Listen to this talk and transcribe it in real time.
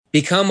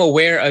Become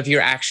aware of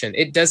your action.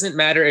 It doesn't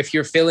matter if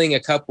you're filling a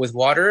cup with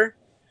water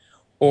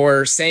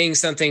or saying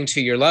something to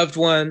your loved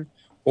one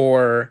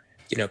or,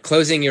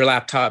 closing your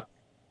laptop,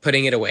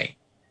 putting it away.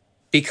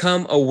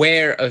 Become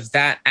aware of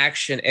that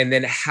action. And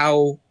then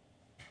how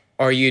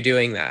are you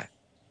doing that?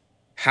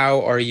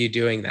 How are you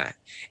doing that?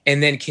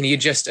 And then can you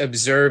just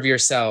observe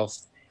yourself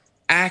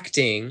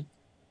acting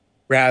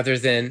rather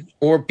than,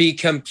 or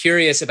become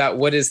curious about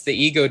what is the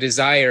ego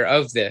desire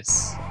of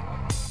this?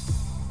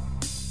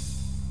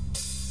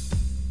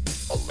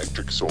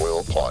 Electric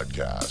Soil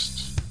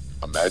Podcast.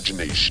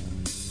 Imagination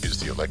is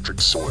the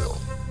electric soil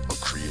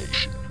of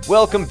creation.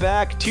 Welcome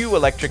back to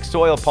Electric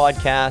Soil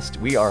Podcast.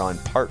 We are on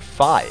part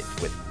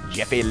 5 with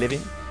Jeff A. Living.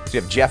 So we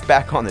have Jeff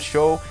back on the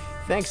show.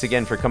 Thanks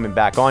again for coming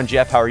back on,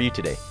 Jeff. How are you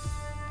today?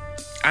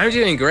 I'm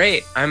doing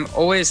great. I'm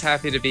always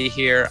happy to be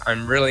here.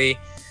 I'm really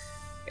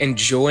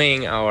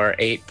enjoying our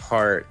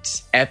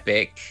 8-part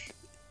epic,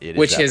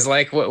 which is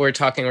like what we're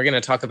going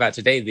to talk about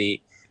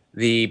today,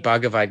 the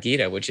Bhagavad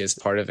Gita, which is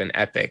part of an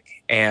epic.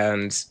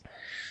 And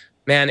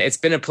man, it's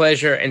been a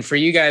pleasure. And for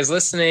you guys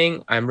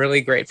listening, I'm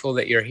really grateful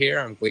that you're here.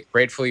 I'm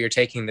grateful you're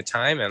taking the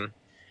time. And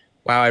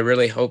wow, I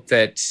really hope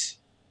that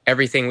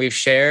everything we've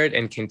shared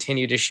and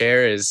continue to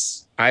share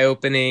is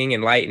eye-opening,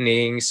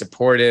 enlightening,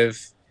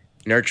 supportive,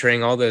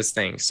 nurturing, all those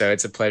things. So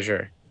it's a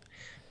pleasure,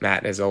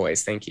 Matt, as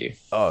always. Thank you.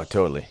 Oh,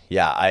 totally.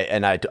 Yeah,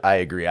 I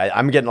agree.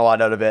 I'm getting a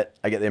lot out of it.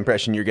 I get the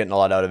impression you're getting a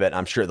lot out of it.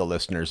 I'm sure the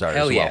listeners are as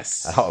well.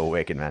 Yes. Oh,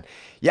 wicked, man.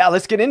 Yeah,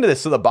 let's get into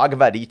this. So the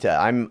Bhagavad Gita.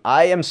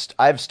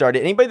 I've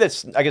started. Anybody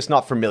that's, I guess,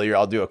 not familiar,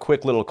 I'll do a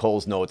quick little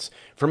Cole's Notes.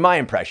 From my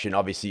impression,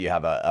 obviously you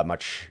have a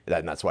much,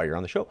 and that's why you're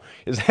on the show,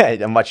 is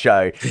a much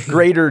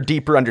greater,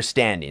 deeper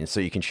understanding, so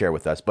you can share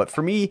with us. But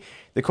for me,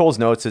 the Cole's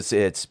Notes,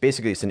 it's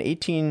basically an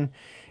 18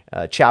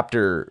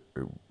 chapter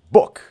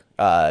book.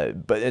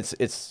 But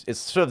it's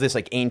sort of this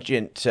like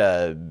ancient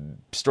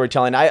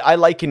storytelling. I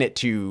liken it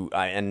to,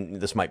 and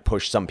this might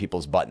push some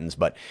people's buttons,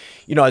 but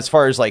as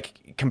far as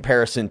like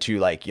comparison to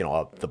like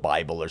the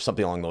Bible or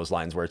something along those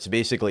lines, where it's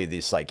basically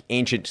these like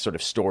ancient sort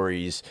of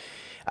stories,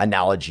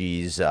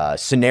 analogies,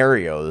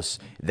 scenarios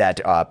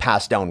that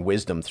pass down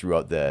wisdom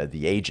throughout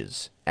the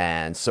ages.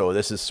 And so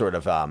this is sort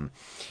of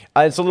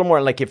it's a little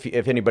more like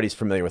if anybody's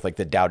familiar with like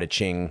the Tao Te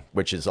Ching,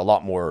 which is a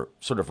lot more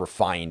sort of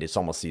refined. It's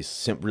almost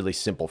these really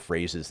simple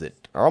phrases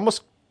that are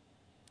almost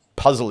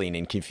puzzling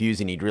and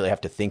confusing. You'd really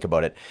have to think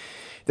about it.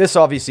 This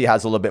obviously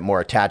has a little bit more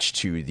attached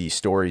to the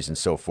stories and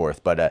so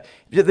forth, but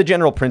the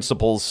general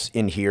principles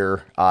in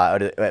here,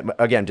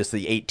 again, just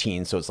the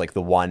 18, so it's like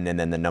the 1 and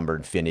then the number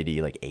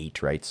infinity, like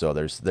 8, right? So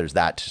there's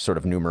that sort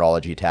of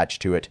numerology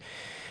attached to it.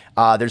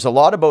 There's a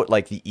lot about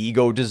like the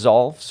ego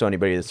dissolve. So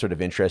anybody that's sort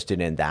of interested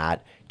in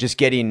that, just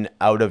getting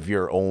out of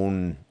your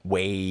own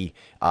way,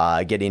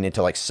 getting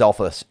into like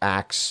selfless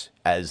acts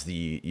as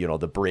the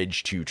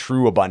bridge to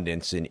true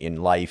abundance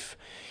in life,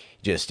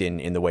 just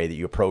in the way that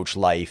you approach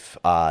life,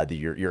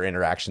 your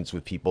interactions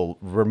with people,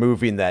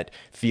 removing that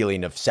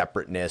feeling of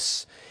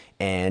separateness.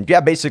 And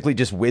yeah, basically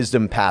just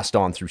wisdom passed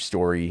on through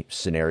story,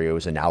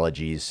 scenarios,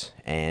 analogies,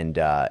 and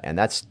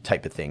that's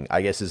type of thing.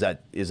 I guess is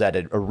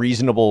that a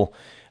reasonable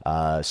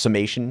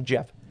summation,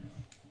 Jeff?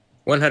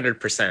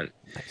 100%.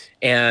 Nice.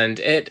 And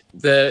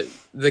the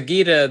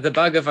Gita, the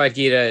Bhagavad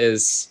Gita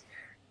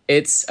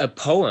it's a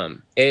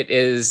poem.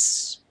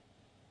 It's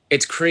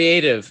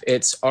creative.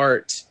 It's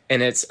art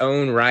in its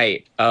own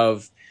right,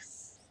 of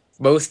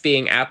both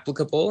being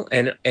applicable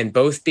and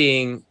both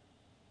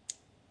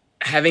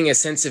having a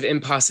sense of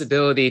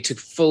impossibility to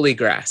fully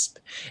grasp.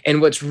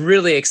 And what's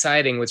really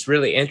exciting, what's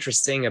really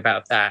interesting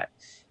about that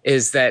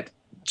is that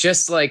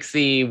just like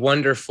the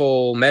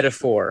wonderful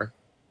metaphor,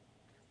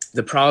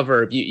 the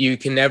proverb, you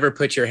can never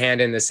put your hand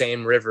in the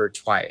same river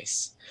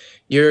twice.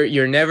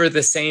 You're never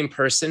the same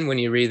person when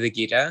you read the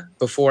Gita,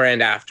 before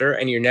and after,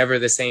 and you're never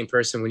the same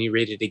person when you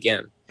read it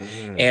again.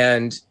 Mm.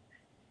 And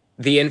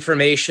the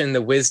information,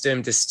 the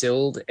wisdom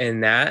distilled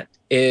in that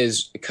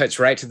cuts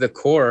right to the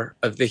core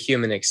of the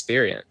human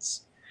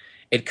experience.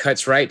 It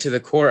cuts right to the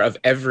core of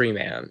every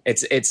man.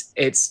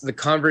 It's the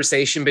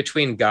conversation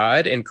between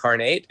God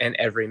incarnate and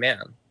every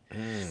man.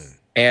 Mm.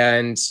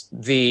 And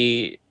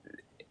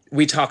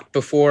we talked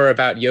before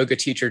about yoga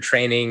teacher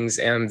trainings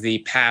and the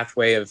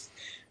pathway of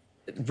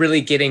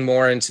really getting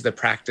more into the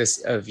practice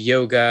of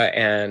yoga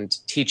and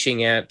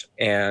teaching it.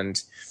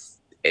 And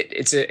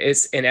it's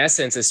in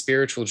essence a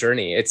spiritual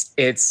journey.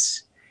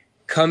 It's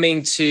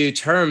coming to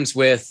terms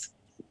with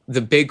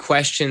the big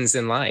questions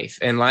in life.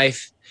 And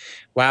life,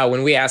 wow,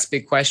 when we ask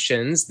big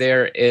questions,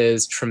 there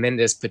is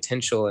tremendous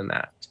potential in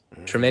that.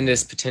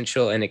 Tremendous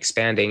potential in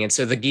expanding. And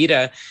so the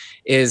Gita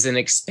is an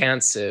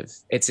expansive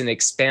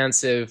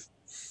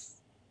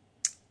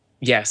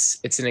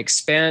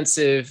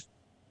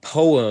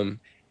poem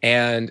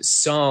and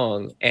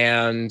song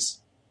and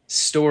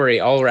story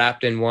all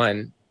wrapped in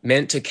one,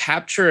 meant to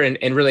capture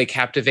and really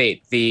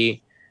captivate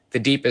the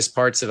deepest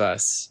parts of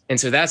us. And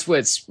so that's why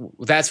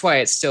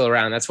it's still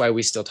around. That's why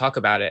we still talk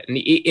about it. And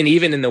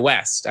even in the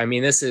West, I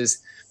mean, this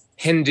is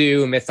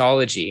Hindu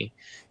mythology.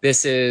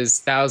 This is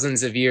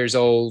thousands of years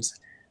old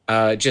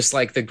just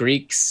like the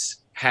Greeks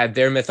had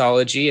their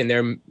mythology and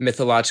their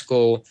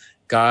mythological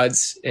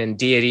gods and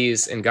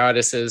deities and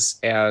goddesses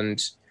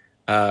and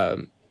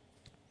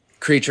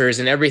creatures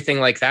and everything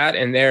like that,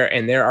 and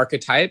their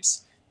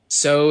archetypes.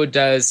 So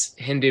does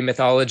Hindu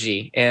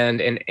mythology and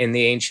in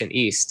the ancient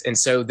East. And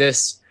so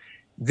this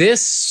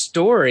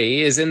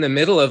story is in the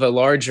middle of a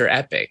larger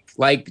epic,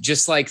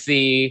 just like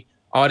the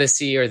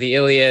Odyssey or the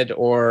Iliad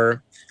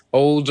or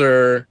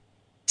older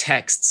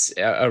texts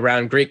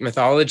around Greek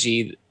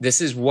mythology.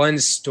 This is one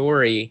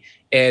story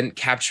and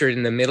captured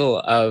in the middle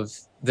of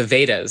the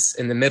Vedas,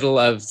 in the middle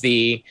of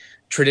the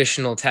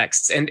traditional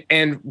texts.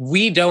 And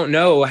we don't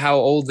know how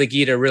old the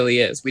Gita really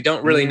is. We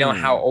don't really know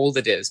how old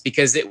it is,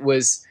 because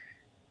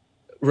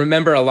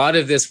remember, a lot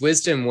of this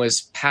wisdom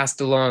was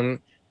passed along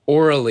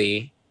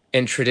orally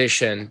in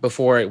tradition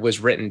before it was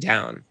written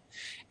down.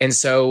 And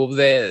so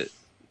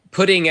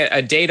putting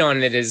a date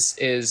on it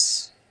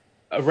is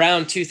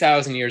around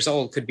 2,000 years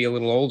old, could be a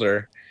little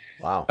older.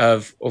 Wow.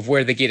 Of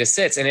where the Gita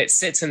sits. And it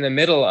sits in the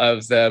middle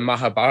of the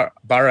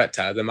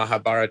Mahabharata. The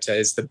Mahabharata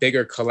is the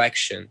bigger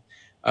collection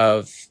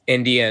of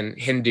Indian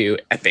Hindu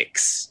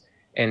epics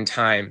in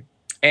time.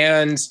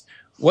 And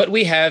what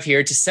we have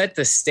here to set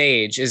the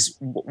stage is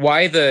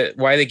why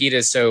the Gita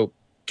is so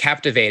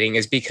captivating,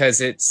 is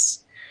because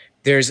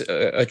there's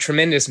a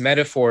tremendous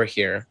metaphor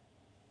here.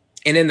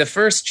 And in the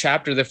first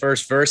chapter, the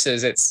first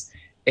verses, it's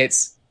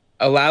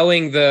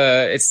setting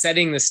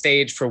the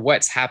stage for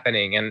what's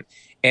happening.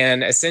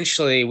 And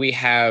essentially we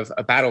have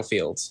a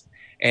battlefield,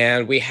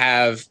 and we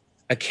have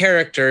a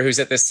character who's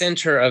at the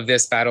center of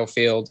this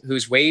battlefield,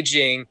 who's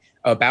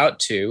about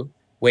to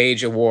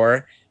wage a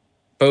war,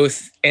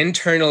 both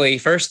internally.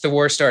 First, the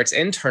war starts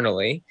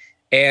internally,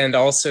 and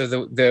also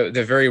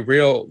the very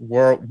real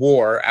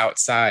war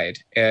outside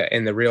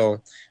in the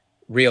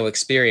real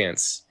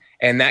experience.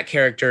 And that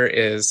character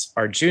is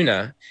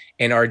Arjuna,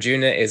 and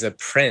Arjuna is a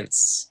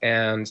prince,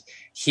 and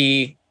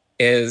he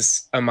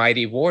is a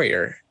mighty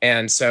warrior.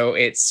 And so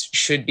it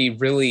should be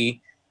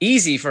really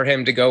easy for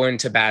him to go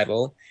into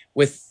battle,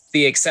 with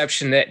the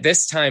exception that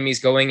this time he's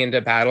going into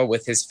battle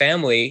with his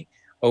family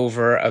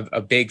over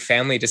a big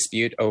family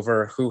dispute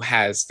over who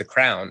has the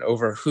crown,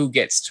 over who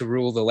gets to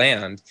rule the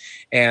land.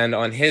 And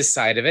on his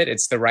side of it,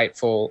 it's the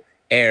rightful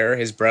heir.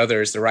 His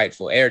brother is the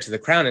rightful heir to the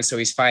crown. And so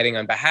he's fighting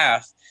on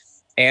behalf.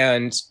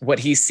 And what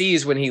he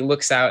sees when he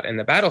looks out in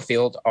the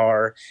battlefield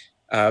are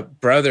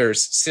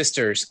brothers,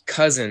 sisters,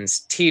 cousins,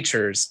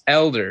 teachers,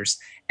 elders,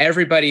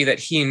 everybody that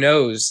he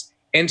knows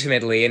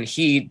intimately. And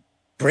he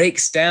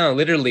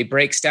literally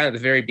breaks down at the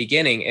very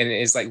beginning, and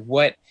is like,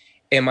 what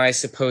am I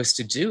supposed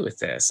to do with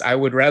this? I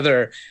would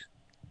rather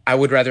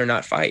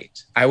not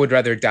fight. I would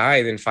rather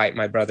die than fight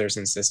my brothers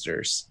and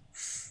sisters.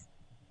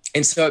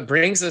 And so it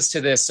brings us to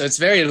this. So it's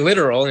very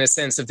literal in a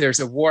sense of there's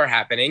a war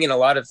happening, and a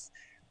lot of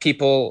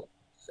people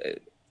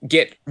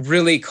get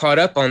really caught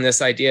up on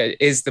this idea.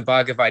 Is the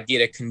Bhagavad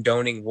Gita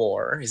condoning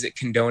war? Is it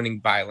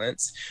condoning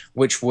violence,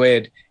 which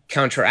would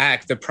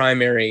counteract the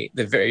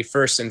very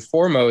first and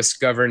foremost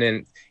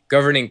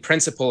governing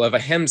principle of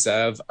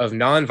ahimsa, of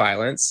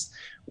nonviolence,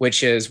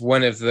 which is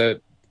one of the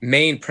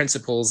main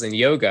principles in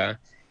yoga.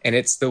 And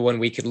it's the one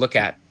we could look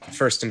at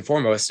first and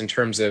foremost in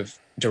terms of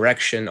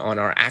direction on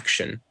our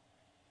action.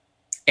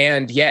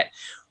 And yet,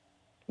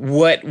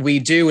 what we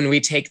do when we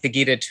take the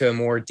Gita to a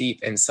more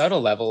deep and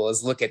subtle level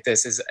is look at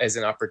this as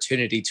an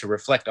opportunity to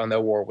reflect on the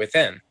war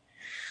within,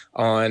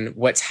 on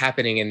what's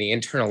happening in the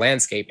internal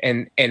landscape.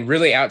 And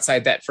really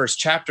outside that first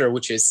chapter,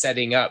 which is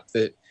setting up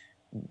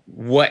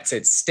what's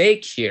at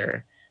stake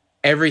here,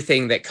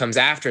 everything that comes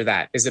after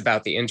that is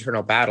about the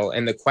internal battle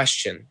and the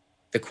question,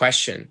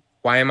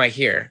 why am I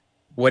here?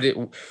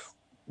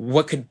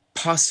 What could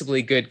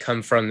possibly good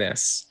come from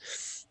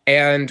this?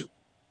 And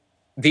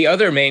the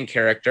other main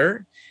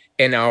character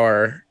in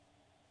our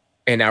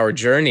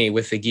journey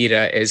with the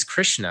Gita is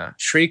Krishna,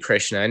 Sri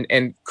Krishna,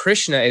 and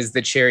Krishna is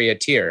the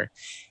charioteer.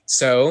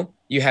 So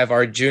you have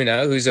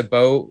Arjuna, who's a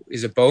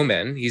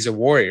bowman, he's a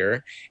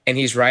warrior, and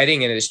he's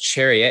riding in his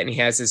chariot, and he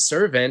has his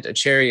servant, a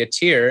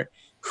charioteer,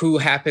 who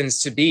happens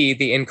to be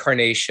the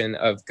incarnation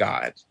of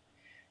God.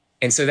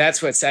 And so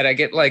that's what said, I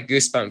get like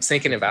goosebumps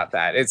thinking about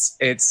that.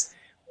 It's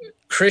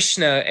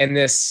Krishna, and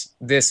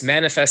this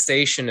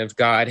manifestation of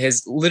God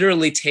has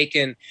literally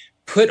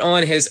put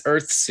on his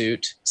earth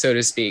suit, so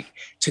to speak,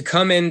 to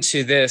come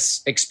into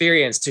this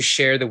experience to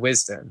share the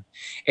wisdom.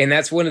 And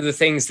that's one of the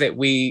things that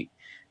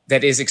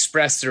is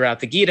expressed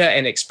throughout the Gita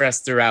and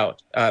expressed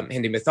throughout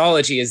Hindu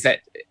mythology, is that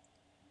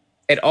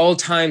at all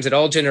times, at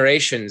all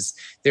generations,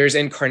 there's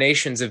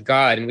incarnations of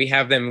God, and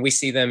we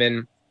see them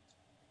in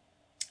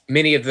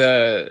many of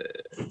the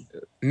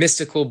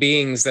mystical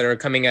beings that are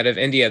coming out of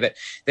India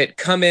that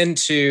come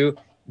into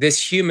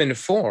this human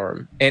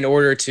form in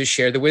order to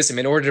share the wisdom,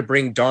 in order to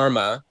bring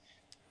Dharma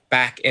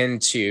back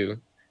into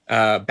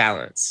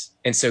balance.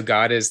 And so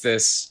God is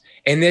this,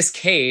 in this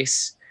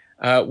case,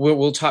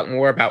 we'll talk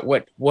more about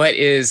what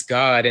is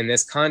God in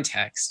this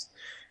context,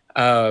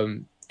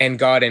 and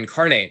God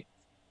incarnate.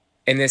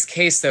 In this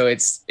case, though,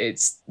 it's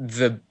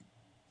the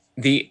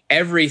the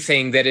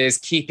everything that is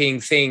keeping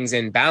things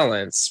in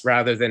balance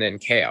rather than in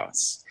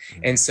chaos.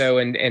 And so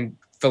in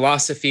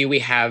philosophy, we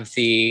have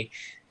the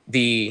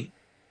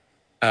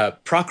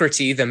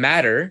prakriti, the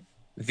matter.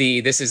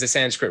 This is a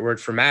Sanskrit word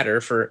for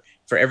matter, for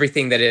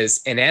everything that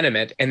is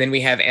inanimate. And then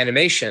we have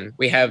animation.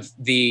 We have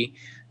the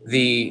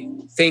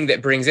thing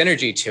that brings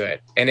energy to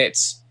it. And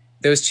it's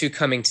those two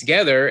coming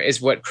together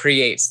is what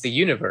creates the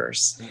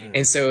universe.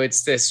 And so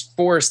it's this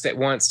force that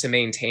wants to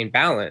maintain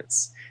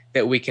balance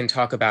that we can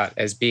talk about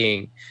as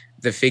being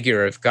the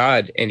figure of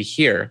God in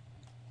here.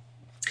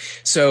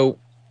 So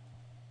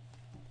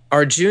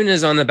Arjuna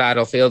is on the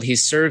battlefield.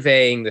 He's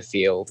surveying the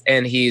field,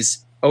 and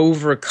he's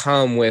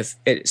overcome with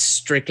it,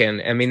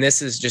 stricken. I mean,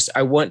 this is just,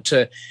 I want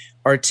to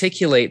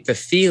articulate the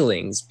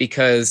feelings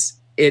because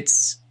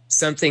it's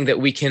something that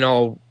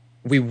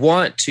we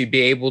want to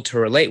be able to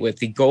relate with.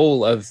 The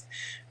goal of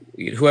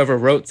whoever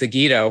wrote the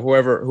Gita,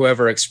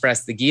 whoever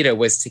expressed the Gita,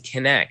 was to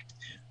connect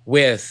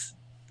with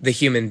the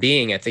human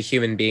being at the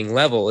human being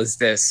level. Is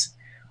this,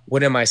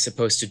 what am I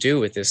supposed to do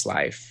with this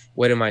life?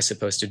 What am I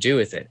supposed to do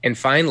with it? And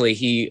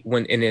finally,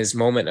 when in his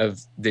moment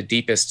of the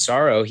deepest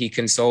sorrow, he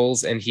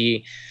consoles and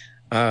he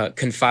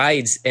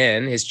confides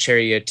in his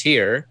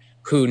charioteer,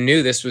 who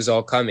knew this was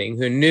all coming,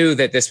 who knew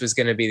that this was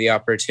going to be the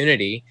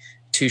opportunity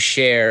to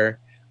share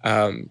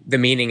the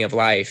meaning of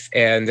life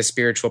and the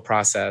spiritual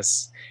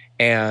process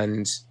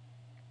and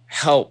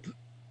help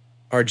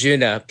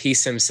Arjuna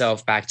piece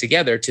himself back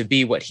together to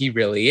be what he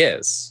really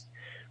is,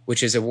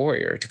 which is a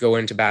warrior, to go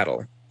into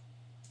battle.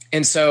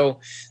 And so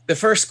the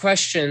first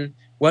question,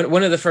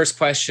 one of the first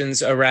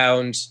questions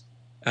around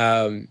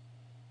the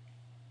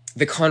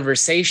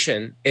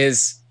conversation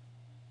is,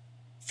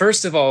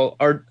 first of all,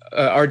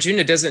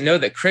 Arjuna doesn't know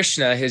that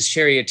Krishna, his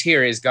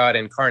charioteer, is God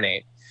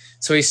incarnate.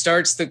 So he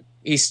starts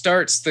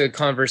the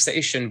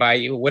conversation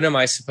by, what am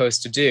I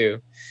supposed to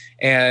do?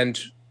 And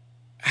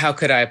how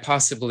could I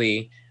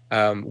possibly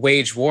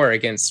wage war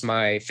against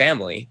my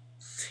family?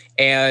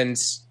 And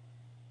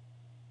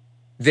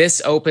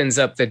this opens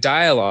up the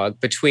dialogue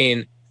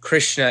between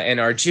Krishna and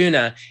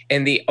Arjuna,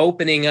 and the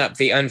opening up,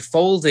 the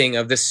unfolding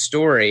of the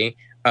story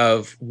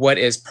of what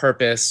is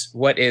purpose,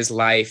 what is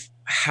life,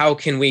 how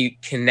can we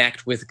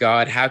connect with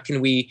God, how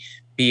can we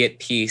be at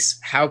peace,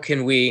 how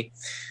can we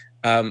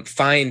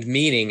find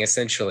meaning,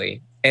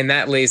 essentially. And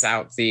that lays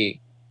out the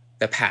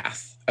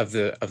path of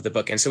the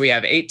book. And so we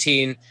have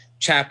 18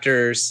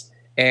 chapters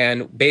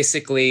and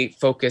basically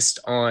focused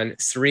on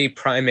three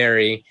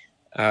primary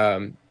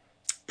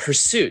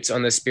pursuits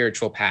on the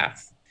spiritual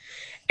path.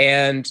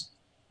 And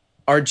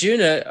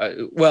Arjuna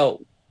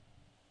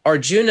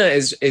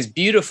is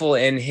beautiful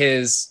in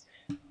his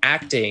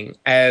acting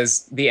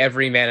as the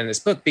everyman in this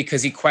book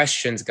because he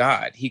questions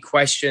God. He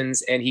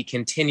questions and he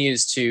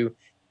continues to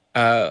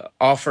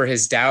offer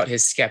his doubt,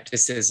 his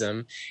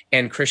skepticism,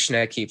 and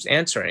Krishna keeps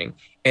answering.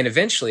 And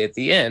eventually at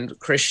the end,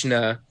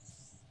 Krishna,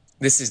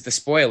 this is the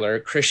spoiler,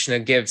 Krishna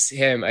gives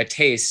him a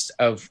taste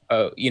of,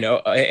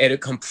 a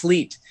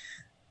complete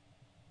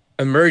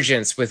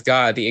emergence with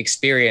God, the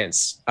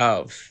experience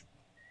of,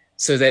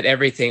 so that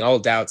everything, all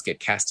doubts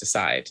get cast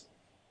aside.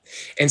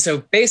 And so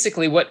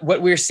basically what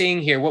we're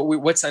seeing here,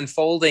 what's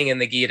unfolding in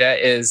the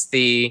Gita is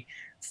the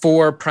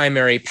four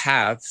primary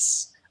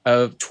paths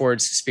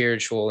towards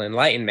spiritual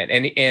enlightenment.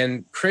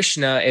 And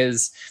Krishna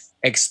is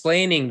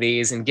explaining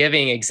these and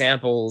giving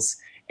examples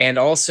and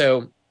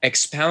also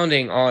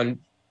expounding on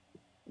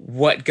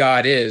what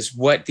God is,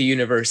 what the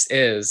universe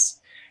is,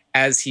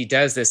 as he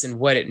does this, and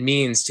what it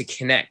means to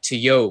connect to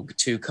yoga,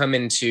 to come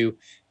into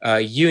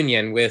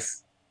union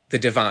with the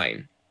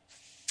divine.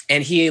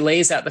 And he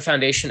lays out the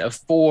foundation of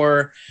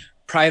four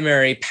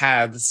primary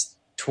paths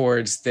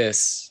towards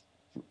this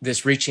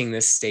reaching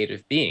this state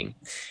of being.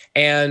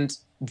 And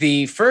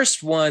the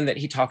first one that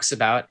he talks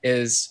about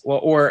is,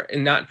 or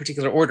in not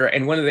particular order.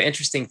 And one of the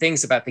interesting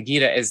things about the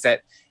Gita is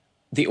that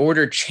the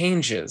order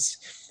changes.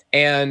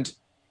 And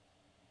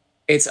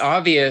it's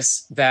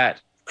obvious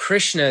that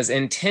Krishna's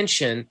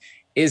intention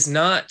is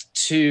not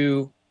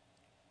to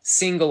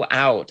single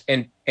out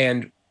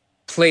and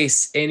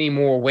place any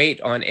more weight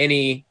on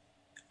any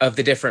of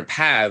the different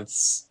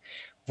paths.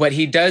 What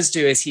he does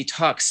do is he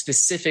talks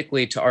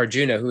specifically to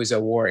Arjuna, who is a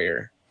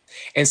warrior.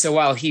 And so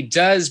while he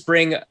does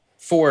bring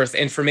forth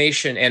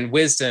information and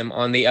wisdom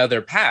on the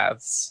other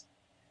paths,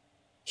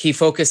 he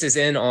focuses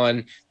in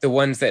on the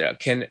ones that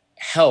can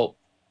help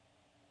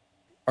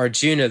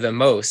Arjuna the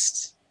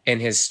most in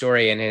his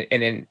story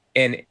and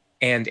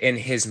in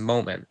his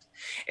moment.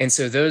 And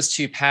so those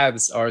two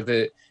paths are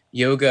the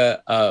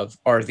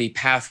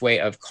pathway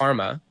of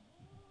karma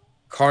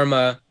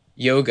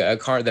yoga,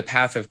 the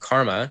path of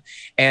karma,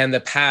 and the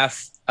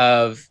path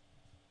of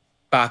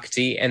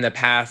bhakti, and the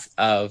path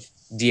of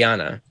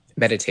dhyana,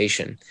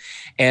 meditation.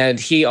 And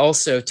he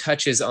also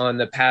touches on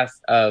the path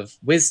of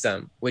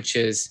wisdom, which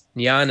is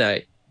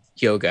jnana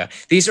yoga.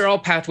 These are all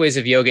pathways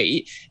of yoga.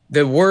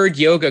 The word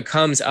yoga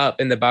comes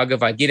up in the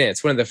Bhagavad Gita.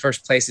 It's one of the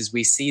first places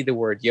we see the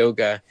word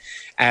yoga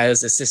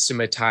as a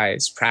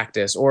systematized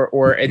practice,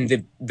 or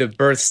in the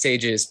birth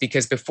stages,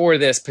 because before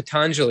this,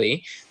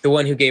 Patanjali, the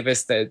one who gave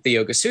us the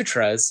Yoga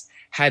Sutras,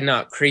 had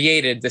not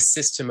created the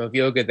system of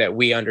yoga that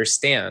we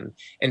understand.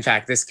 In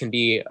fact, this can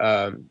be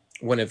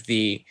one of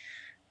the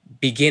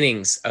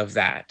beginnings of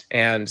that.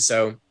 And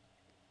so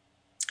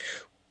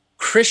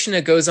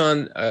Krishna goes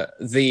on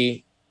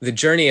the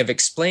journey of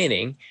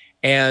explaining,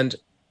 and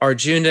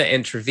Arjuna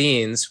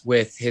intervenes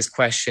with his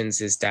questions,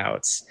 his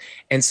doubts.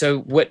 And so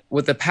what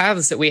the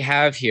paths that we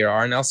have here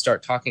are, and I'll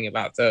start talking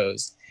about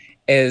those,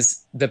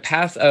 is the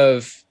path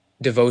of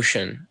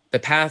devotion, the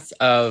path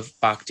of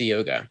bhakti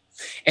yoga.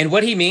 And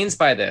what he means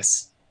by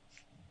this,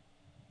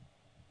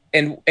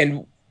 and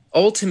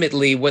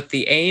ultimately what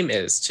the aim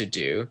is to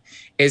do,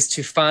 is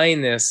to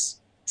find this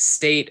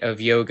state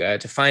of yoga,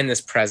 to find this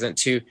present,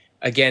 to,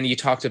 again, you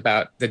talked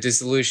about the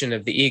dissolution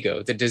of the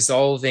ego, the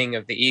dissolving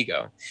of the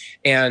ego.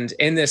 And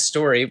in this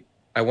story,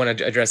 I want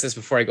to address this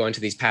before I go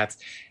into these paths.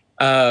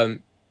 The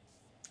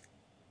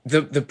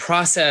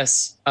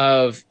process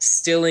of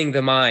stilling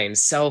the mind,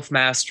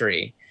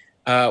 self-mastery,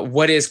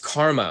 what is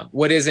karma,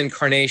 what is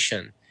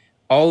incarnation,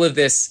 all of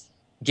this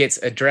gets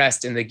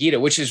addressed in the Gita,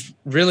 which is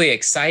really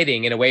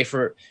exciting in a way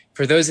for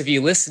those of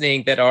you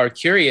listening that are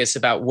curious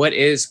about what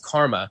is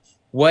karma,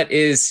 what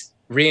is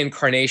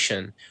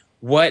reincarnation,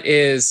 what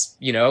is,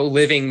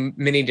 living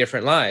many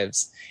different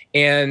lives.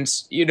 And,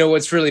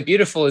 what's really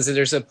beautiful is that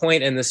there's a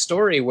point in the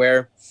story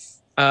where,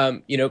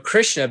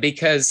 Krishna,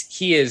 because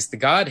he is the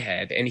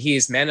Godhead and he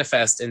is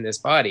manifest in this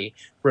body,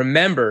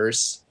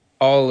 remembers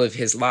all of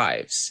his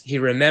lives. He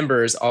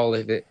remembers all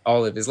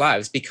of his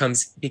lives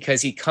because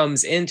he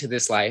comes into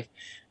this life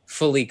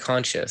fully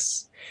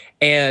conscious.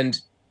 And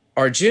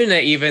Arjuna,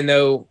 even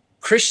though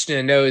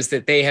Krishna knows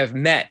that they have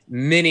met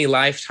many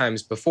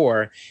lifetimes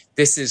before,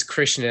 this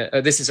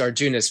is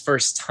Arjuna's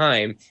first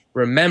time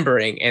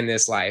remembering in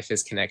this life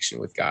his connection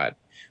with God,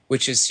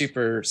 which is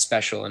super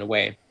special in a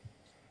way.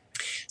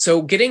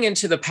 So getting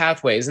into the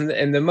pathways, and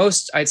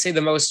I'd say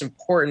the most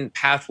important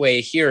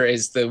pathway here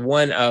is the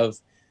one of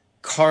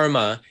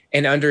karma,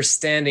 and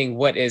understanding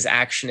what is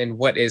action and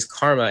what is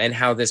karma, and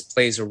how this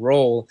plays a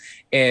role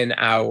in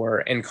our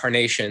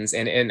incarnations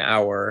and in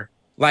our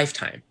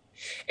lifetime.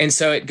 And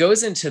so it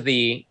goes into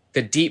the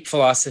deep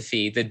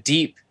philosophy, the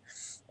deep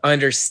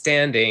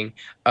understanding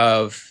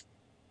of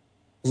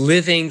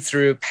living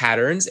through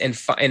patterns and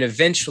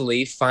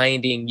eventually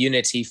finding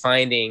unity,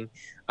 finding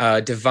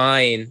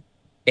divine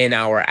in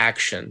our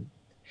action.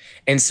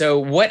 And so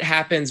what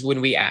happens when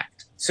we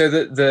act?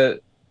 So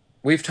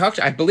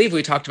I believe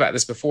we talked about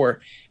this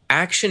before.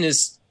 Action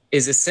is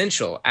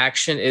essential.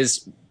 Action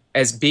is,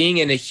 as being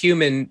in a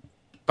human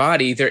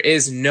body, there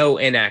is no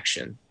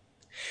inaction.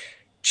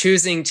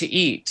 Choosing to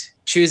eat,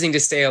 choosing to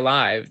stay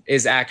alive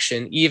is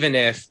action. Even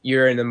if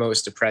you're in the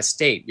most depressed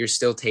state, you're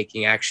still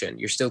taking action.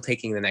 You're still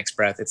taking the next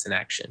breath. It's an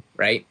action,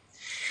 right?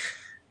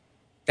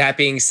 That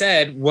being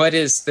said, what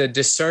is the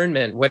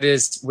discernment? Where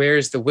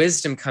is the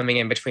wisdom coming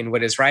in between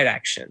what is right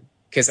action?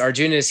 Because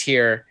Arjuna is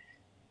here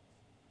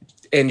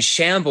in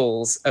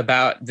shambles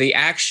about the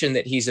action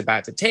that he's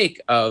about to take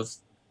of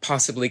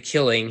possibly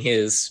killing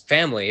his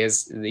family,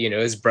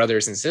 his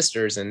brothers and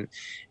sisters,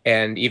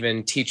 and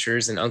even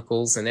teachers and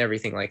uncles and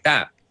everything like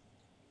that.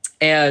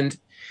 And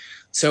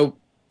so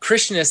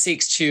Krishna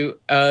seeks to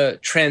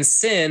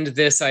transcend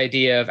this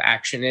idea of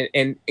action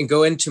and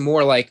go into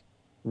more like,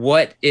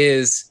 what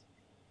is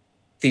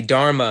the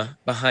dharma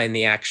behind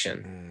the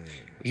action?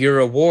 You're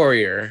a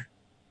warrior.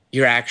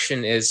 Your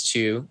action is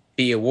to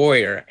be a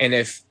warrior. And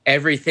if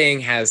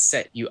everything has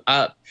set you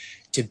up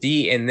to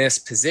be in this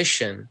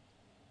position,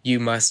 you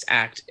must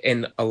act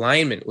in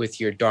alignment with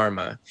your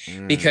dharma,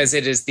 because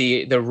it is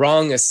the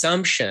wrong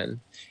assumption.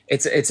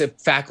 It's a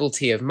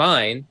faculty of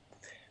mine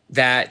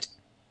that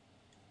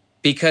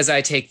because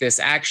I take this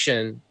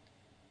action,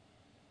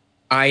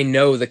 I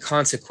know the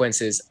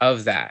consequences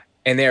of that.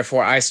 And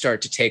therefore I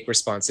start to take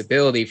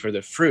responsibility for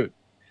the fruit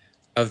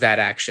of that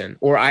action,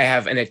 or I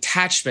have an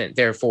attachment,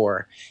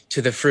 therefore,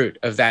 to the fruit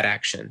of that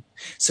action.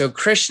 So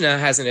Krishna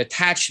has an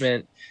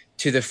attachment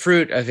to the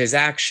fruit of his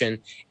action.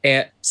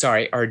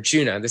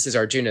 Arjuna, this is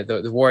Arjuna,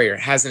 the warrior,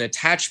 has an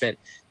attachment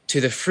to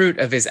the fruit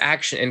of his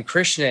action. And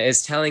Krishna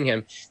is telling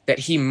him that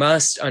he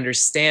must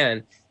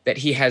understand that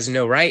he has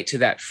no right to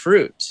that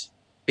fruit,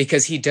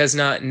 because he does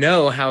not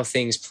know how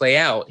things play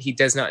out. He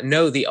does not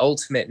know the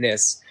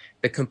ultimateness,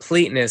 the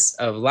completeness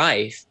of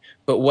life.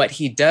 But what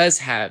he does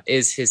have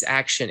is his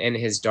action and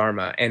his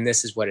dharma, and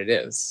this is what it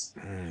is.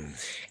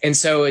 And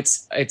so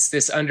it's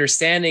this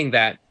understanding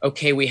that,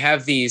 okay, we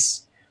have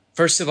these.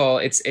 First of all,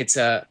 it's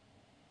a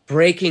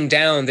breaking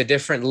down the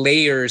different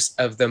layers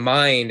of the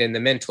mind and the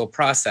mental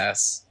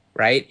process,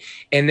 right?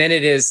 And then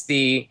it is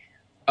the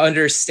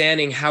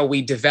understanding how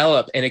we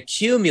develop and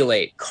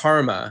accumulate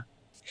karma.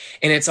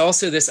 And it's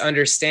also this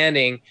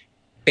understanding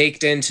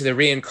baked into the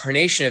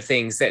reincarnation of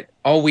things, that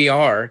all we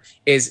are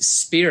is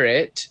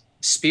spirit,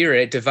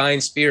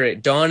 divine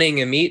spirit,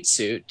 donning a meat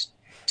suit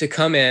to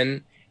come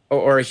in,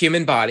 or a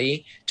human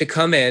body to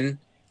come in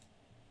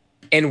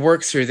and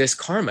work through this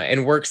karma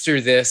and go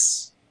through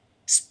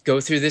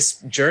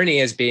this journey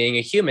as being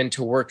a human,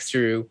 to work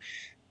through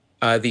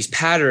these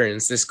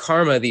patterns, this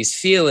karma, these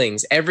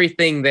feelings,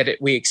 everything that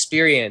we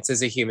experience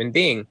as a human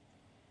being.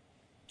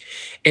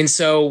 And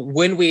so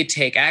when we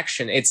take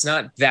action, it's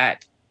not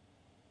that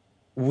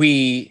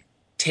we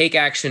take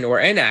action or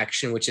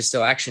inaction, which is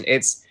still action.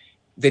 It's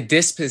the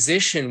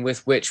disposition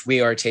with which we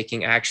are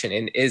taking action,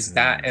 and is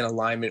that in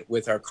alignment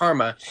with our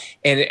karma?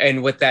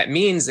 And what that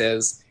means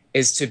is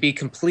to be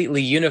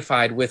completely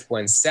unified with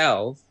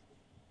oneself,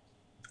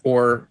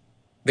 or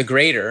the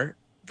greater,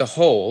 the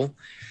whole,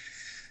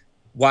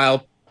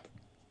 while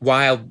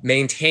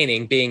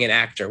maintaining being an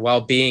actor,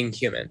 while being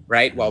human,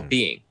 right? While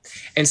being.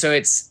 And so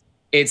it's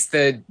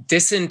the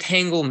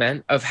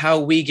disentanglement of how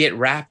we get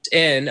wrapped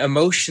in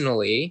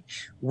emotionally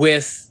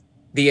with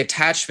the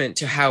attachment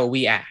to how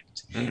we act.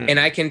 And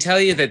I can tell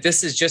you that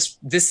this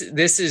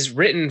is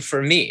written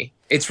for me.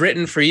 It's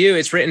written for you.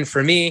 It's written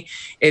for me.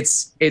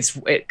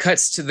 It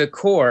cuts to the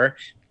core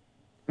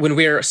when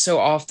we're so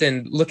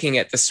often looking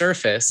at the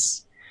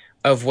surface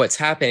of what's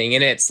happening,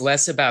 and it's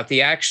less about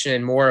the action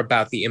and more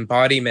about the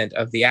embodiment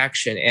of the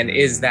action. And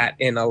is that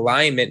in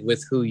alignment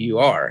with who you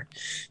are?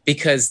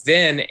 Because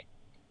then,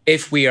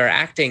 if we are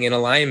acting in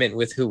alignment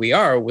with who we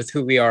are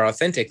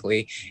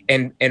authentically,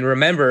 and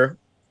remember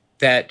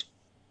that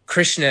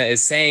Krishna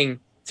is saying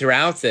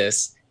throughout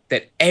this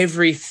that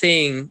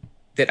everything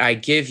that I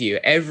give you,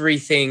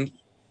 everything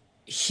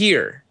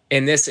here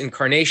in this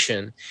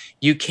incarnation,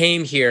 you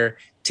came here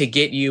to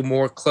get you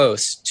more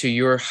close to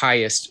your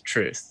highest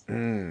truth.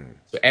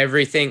 So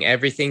everything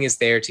is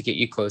there to get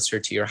you closer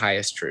to your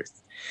highest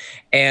truth.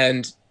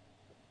 And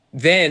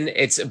then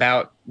it's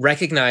about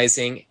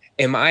recognizing,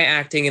 am I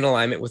acting in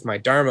alignment with my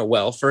dharma?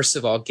 Well, first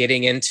of all,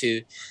 getting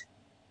into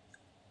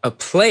a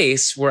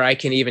place where I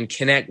can even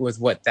connect with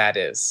what that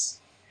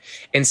is.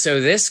 And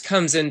so this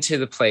comes into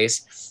the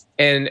place,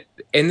 and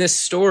in this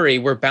story,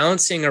 we're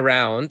bouncing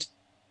around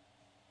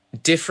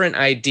different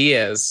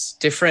ideas,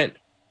 different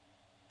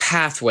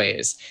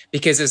pathways,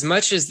 because as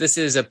much as this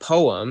is a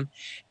poem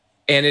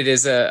and it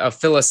is a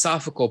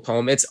philosophical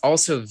poem, it's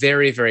also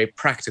very, very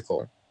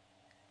practical.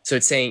 So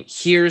it's saying,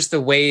 here's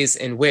the ways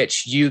in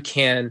which you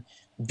can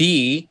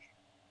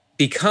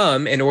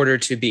become in order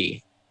to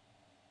be.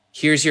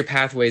 Here's your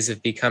pathways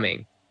of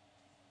becoming.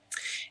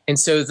 And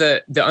so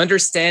the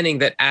understanding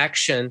that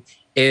action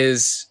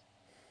is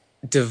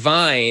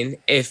divine,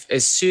 if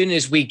as soon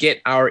as we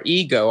get our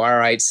ego,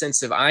 our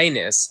sense of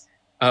I-ness,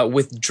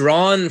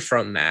 withdrawn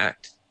from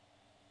that,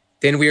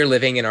 then we are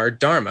living in our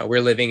dharma,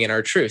 we're living in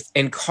our truth.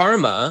 And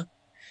karma,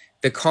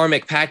 the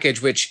karmic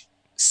package, which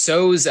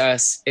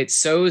it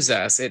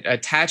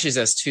attaches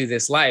us to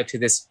this life, to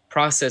this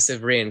process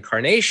of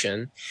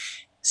reincarnation,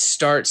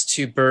 starts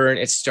to burn,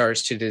 it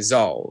starts to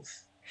dissolve.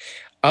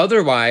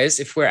 Otherwise,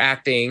 if we're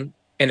acting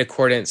in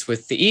accordance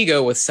with the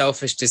ego, with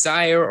selfish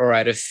desire, or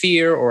out of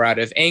fear, or out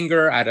of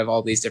anger, out of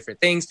all these different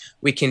things,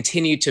 we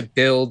continue to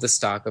build the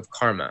stock of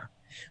karma.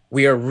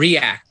 We are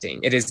reacting.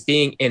 It is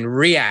being in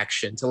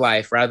reaction to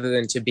life rather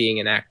than to being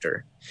an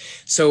actor.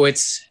 So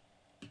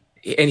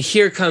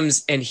here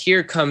comes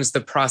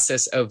the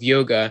process of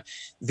yoga,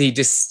 the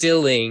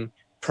distilling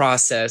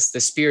process, the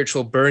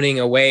spiritual burning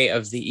away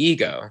of the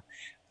ego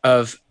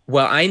of,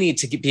 well, I need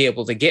to be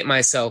able to get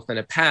myself in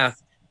a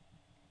path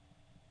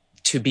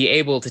to be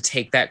able to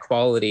take that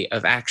quality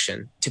of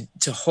action,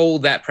 to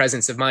hold that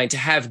presence of mind, to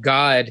have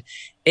God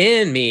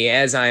in me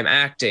as I'm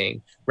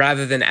acting,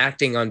 rather than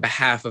acting on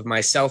behalf of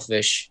my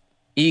selfish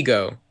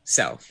ego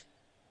self.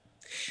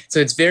 So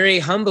it's very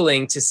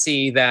humbling to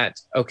see that,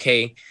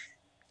 okay,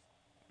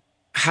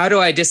 how do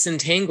I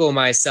disentangle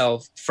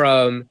myself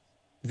from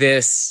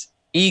this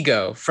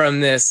ego,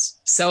 from this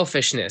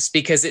selfishness?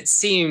 Because it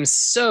seems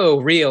so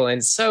real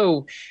and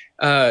so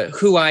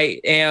who I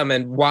am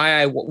and what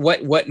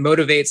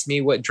motivates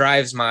me, what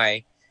drives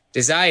my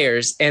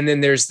desires. And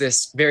then there's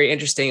this very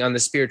interesting on the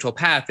spiritual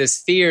path,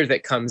 this fear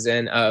that comes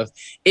in of,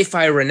 if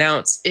I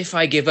renounce, if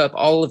I give up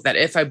all of that,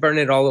 if I burn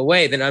it all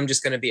away, then I'm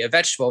just going to be a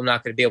vegetable. I'm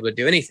not going to be able to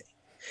do anything.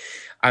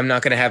 I'm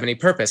not going to have any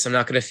purpose. I'm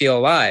not going to feel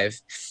alive.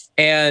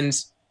 And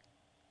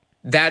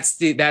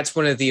that's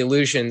one of the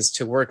illusions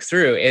to work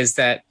through, is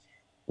that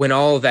when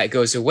all of that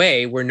goes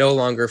away, we're no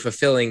longer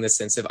fulfilling the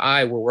sense of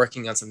I, we're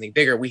working on something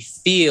bigger. We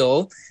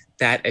feel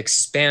that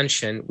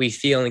expansion, we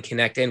feel and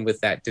connect in with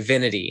that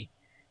divinity.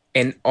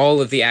 And all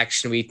of the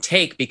action we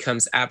take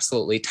becomes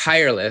absolutely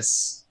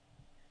tireless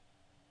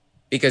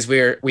because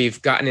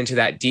we've gotten into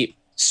that deep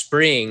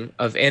spring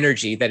of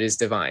energy that is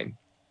divine.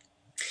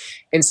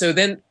 And so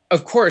then,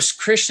 of course,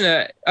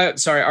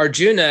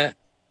 Arjuna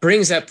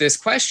brings up this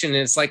question,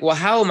 and it's like, well,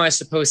 how am I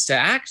supposed to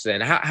act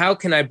then? How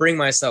can I bring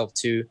myself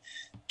to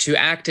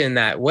act in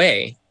that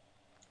way?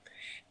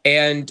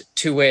 And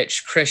to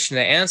which Krishna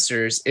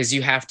answers is,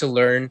 you have to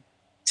learn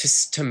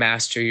to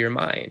master your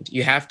mind.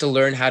 You have to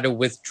learn how to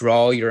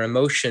withdraw your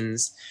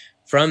emotions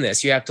from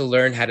this. You have to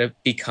learn how to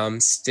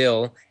become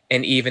still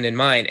and even in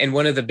mind. And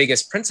one of the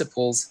biggest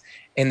principles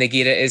in the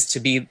Gita is to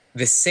be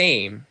the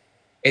same,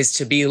 is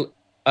to be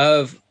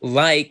of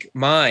like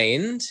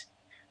mind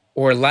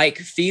or like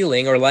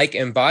feeling or like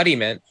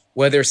embodiment,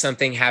 whether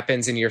something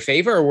happens in your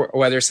favor or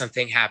whether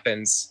something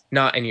happens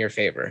not in your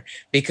favor.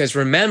 Because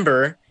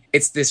remember,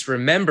 it's this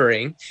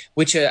remembering,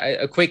 which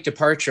a quick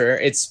departure,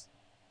 it's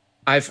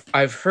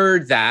I've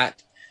heard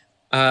that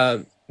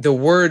the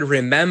word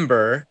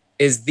remember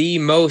is the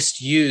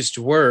most used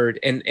word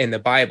in the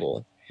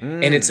Bible.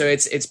 And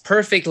it's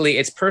perfectly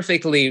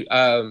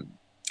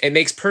it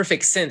makes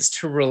perfect sense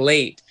to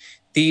relate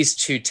these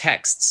two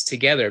texts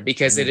together,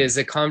 because it is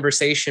a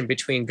conversation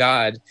between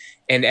God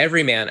and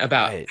every man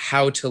about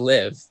how to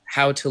live.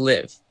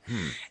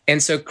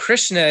 And so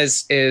Krishna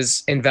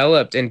is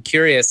enveloped and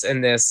curious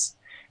in this.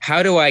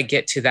 How do I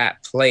get to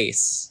that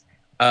place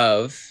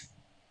of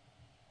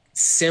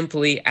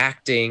simply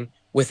acting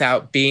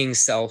without being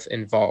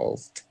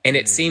self-involved? And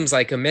it seems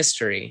like a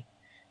mystery.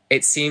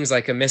 And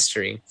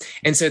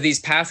so these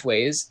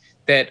pathways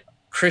that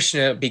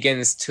Krishna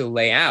begins to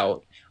lay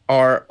out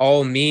are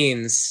all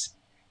means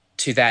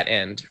to that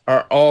end,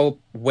 are all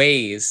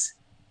ways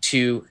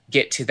to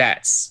get to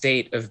that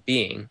state of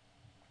being.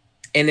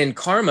 And in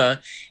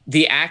karma,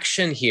 the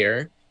action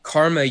here,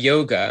 karma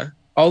yoga,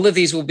 all of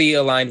these will be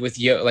aligned with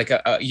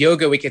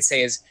yoga, we could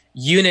say, is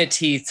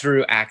unity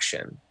through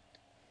action,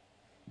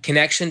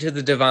 connection to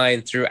the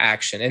divine through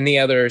action. And the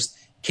others,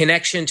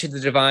 connection to the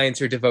divine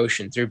through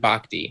devotion, through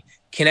bhakti,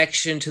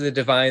 connection to the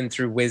divine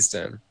through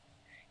wisdom,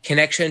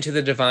 connection to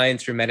the divine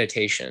through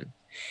meditation.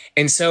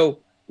 And so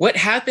what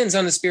happens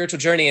on the spiritual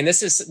journey, and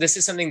this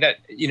is something that,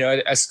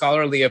 a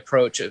scholarly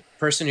approach, a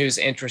person who's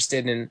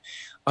interested in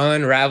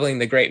unraveling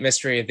the great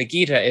mystery of the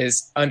Gita,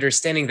 is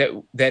understanding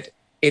that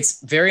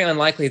it's very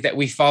unlikely that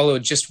we follow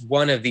just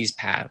one of these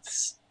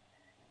paths.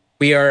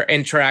 We are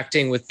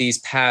interacting with these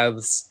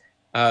paths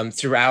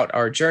throughout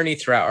our journey,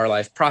 throughout our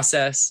life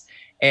process,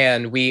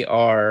 and we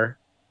are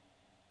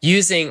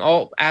using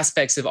all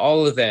aspects of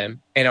all of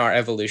them in our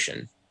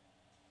evolution.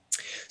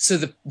 So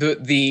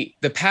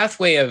the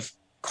pathway of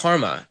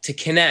karma, to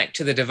connect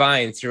to the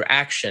divine through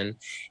action,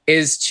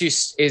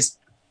 is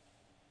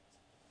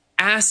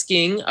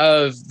asking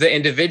of the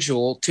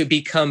individual to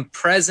become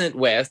present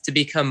with, to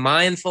become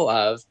mindful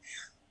of,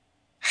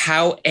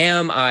 how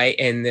am I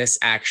in this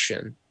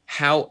action?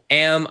 How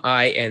am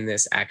I in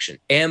this action?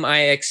 Am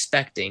I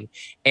expecting?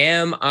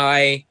 Am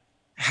I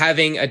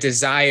having a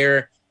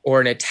desire or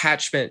an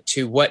attachment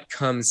to what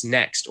comes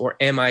next? Or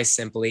am I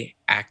simply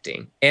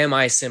acting? Am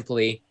I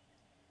simply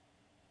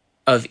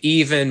of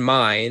even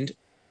mind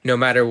no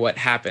matter what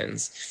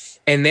happens?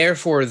 And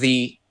therefore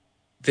the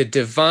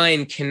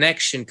divine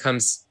connection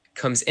comes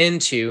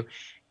into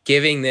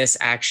giving this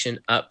action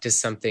up to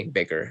something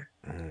bigger,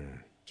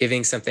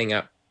 giving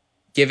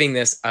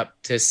this up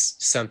to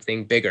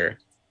something bigger.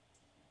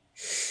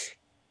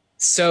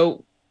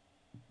 So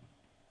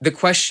the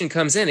question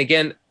comes in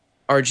again.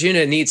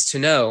 Arjuna needs to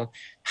know,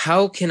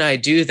 how can I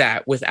do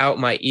that without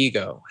my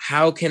ego?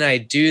 How can I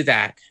do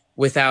that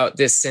without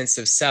this sense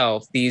of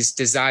self, these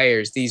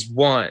desires, these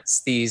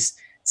wants, these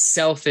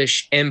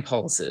selfish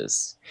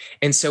impulses?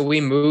 And so we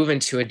move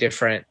into a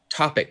different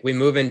topic. We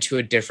move into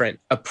a different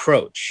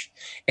approach.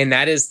 And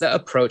that is the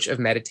approach of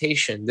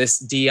meditation,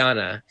 this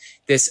dhyana,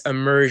 this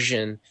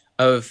immersion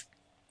of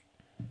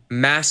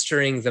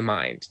mastering the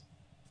mind.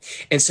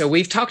 And so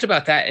we've talked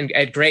about that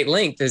at great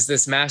length. Is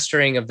this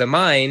mastering of the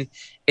mind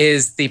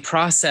is the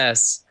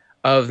process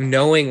of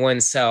knowing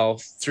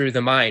oneself through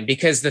the mind.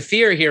 Because the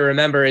fear here,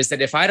 remember, is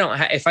that if I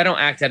don't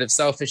act out of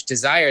selfish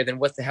desire, then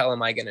what the hell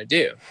am I going to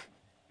do?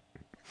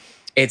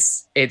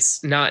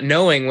 It's not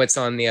knowing what's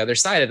on the other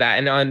side of that.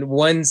 And on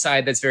one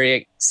side, that's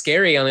very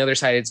scary. On the other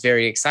side, it's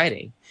very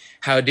exciting.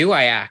 How do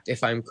I act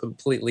if I'm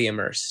completely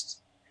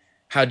immersed?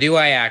 How do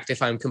I act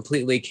if I'm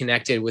completely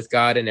connected with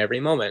God in every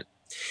moment?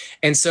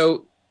 And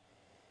so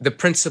the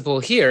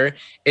principle here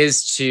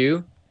is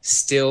to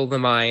still the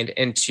mind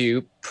and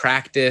to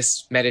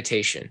practice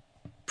meditation,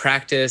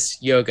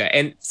 practice yoga.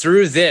 And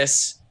through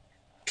this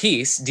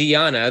piece,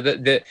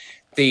 dhyana,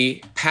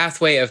 the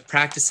pathway of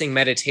practicing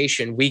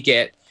meditation, we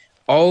get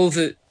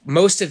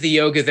most of the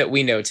yoga that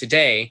we know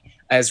today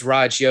as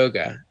Raj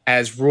Yoga,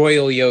 as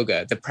royal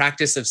yoga, the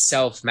practice of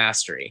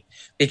self-mastery,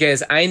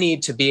 because I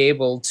need to be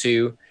able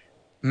to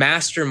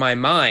master my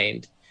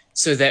mind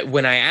so that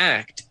when I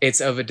act, it's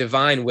of a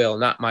divine will,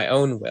 not my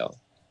own will.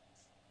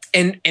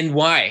 And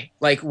why?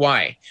 Like,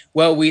 why?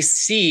 Well, we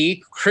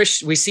see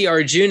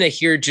Arjuna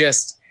here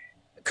just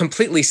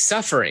completely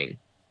suffering.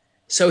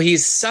 So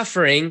he's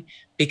suffering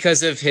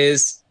because of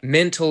his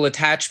mental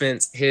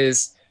attachments,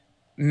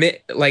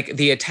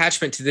 the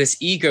attachment to this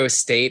ego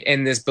state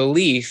and this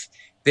belief,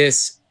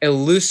 this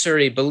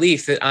illusory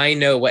belief that I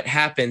know what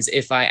happens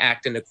if I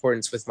act in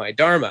accordance with my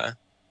dharma.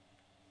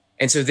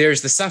 And so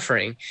there's the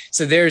suffering.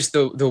 So there's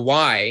the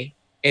why,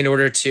 in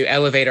order to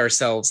elevate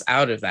ourselves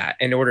out of that,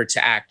 in order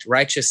to act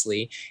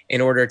righteously,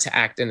 in order to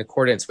act in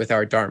accordance with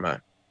our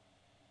dharma.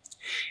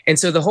 And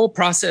so the whole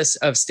process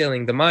of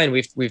stilling the mind,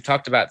 we've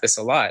talked about this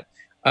a lot,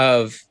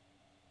 of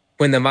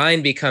when the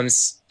mind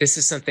becomes, this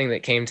is something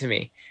that came to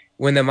me,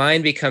 when the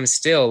mind becomes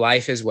still,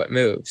 life is what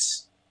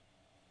moves.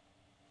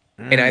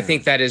 And I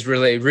think that is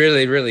really,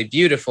 really, really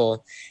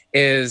beautiful.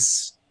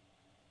 Is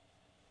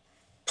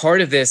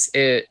part of this.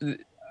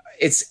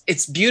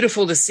 It's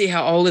beautiful to see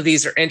how all of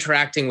these are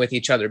interacting with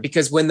each other,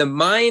 because when the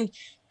mind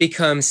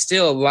becomes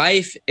still,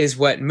 life is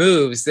what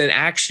moves, then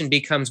action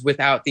becomes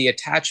without the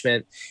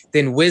attachment,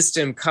 then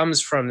wisdom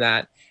comes from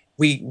that.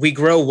 We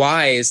grow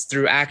wise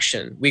through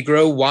action. We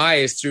grow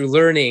wise through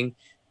learning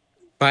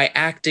by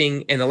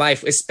acting in a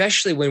life,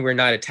 especially when we're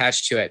not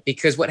attached to it.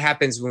 Because what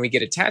happens when we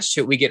get attached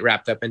to it, we get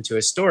wrapped up into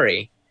a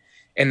story.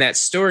 And that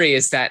story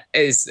is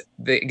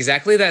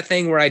exactly that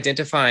thing we're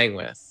identifying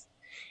with.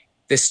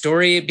 The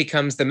story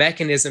becomes the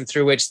mechanism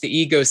through which the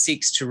ego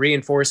seeks to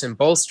reinforce and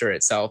bolster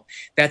itself.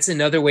 That's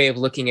another way of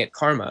looking at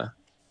karma.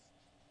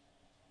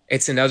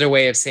 It's another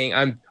way of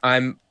saying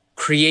I'm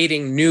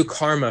creating new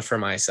karma for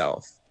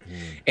myself.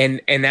 And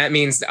that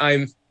means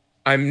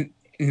I'm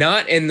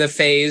not in the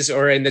phase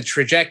or in the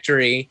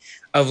trajectory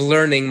of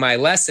learning my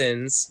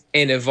lessons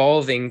and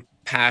evolving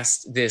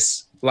past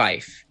this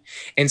life.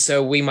 And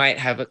so we might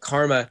have a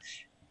karma.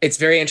 It's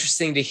very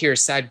interesting to hear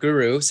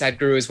Sadhguru.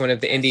 Sadhguru is one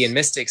of the Indian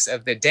mystics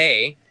of the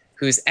day,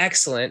 who's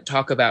excellent,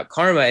 talk about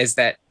karma, is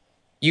that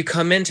you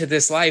come into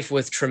this life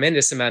with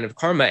tremendous amount of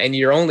karma, and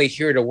you're only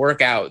here to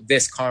work out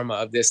this karma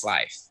of this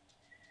life.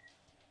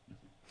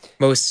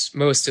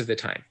 Most of the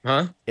time,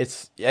 huh?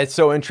 It's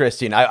so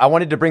interesting. I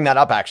wanted to bring that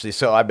up actually.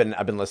 So I've been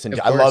listening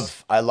to,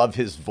 I love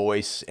his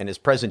voice and his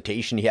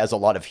presentation. He has a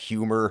lot of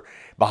humor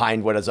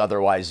behind what is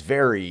otherwise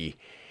very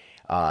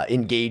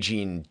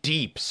engaging,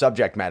 deep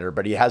subject matter,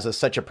 but he has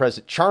such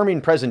a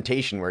charming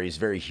presentation where he's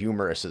very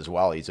humorous as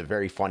well. He's a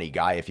very funny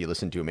guy if you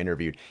listen to him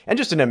interviewed, and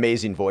just an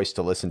amazing voice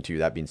to listen to,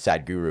 that being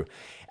Sadhguru.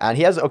 And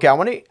he has, okay, I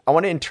want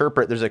to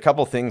interpret, there's a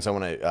couple things I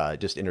want to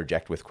just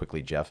interject with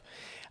quickly, Jeff.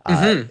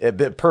 A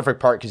perfect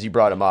part, because you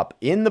brought him up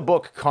in the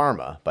book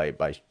Karma by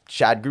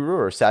Sadhguru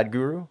or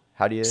Sadhguru.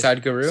 How do you?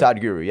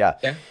 Sadhguru,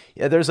 yeah.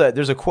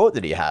 There's a quote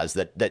that he has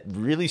that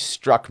really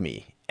struck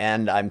me,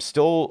 and I'm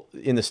still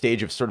in the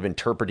stage of sort of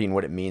interpreting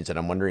what it means, and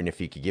I'm wondering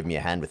if you could give me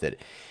a hand with it.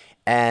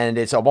 And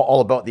it's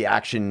all about the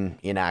action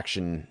in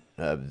action.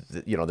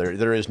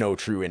 There is no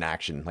true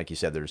inaction, like you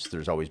said.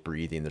 There's always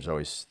breathing. There's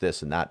always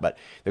this and that. But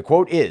the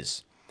quote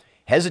is,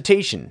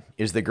 "Hesitation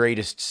is the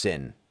greatest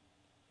sin."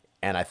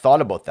 And I thought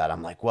about that.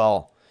 I'm like,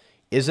 well,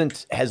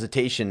 isn't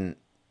hesitation,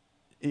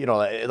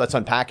 let's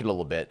unpack it a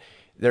little bit.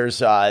 There's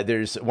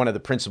one of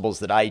the principles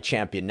that I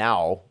champion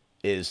now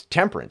is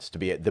temperance, to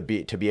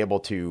be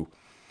able to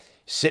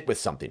sit with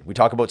something. We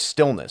talk about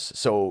stillness.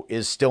 So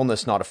is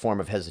stillness not a form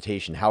of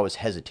hesitation? How is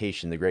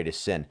hesitation the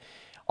greatest sin?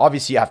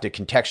 Obviously you have to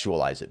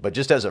contextualize it, but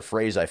just as a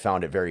phrase, I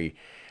found it very,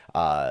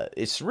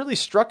 it's really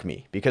struck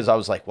me, because I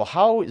was like, well,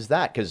 how is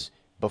that? Because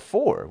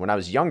before, when I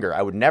was younger,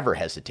 I would never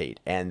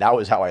hesitate, and that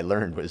was how I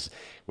learned was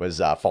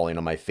falling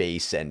on my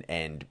face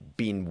and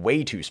being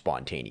way too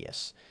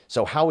spontaneous.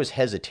 So how is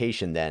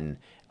hesitation then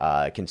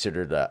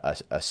considered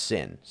a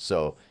sin?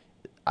 So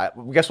I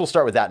guess we'll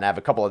start with that, and I have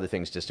a couple other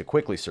things just to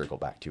quickly circle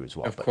back to as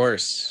well. Of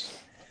course,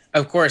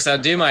 I'll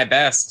do my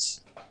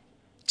best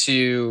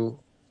to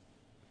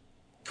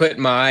put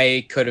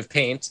my coat of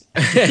paint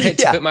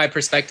put my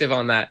perspective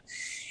on that.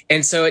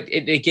 And so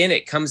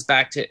it comes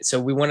back to, so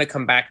we want to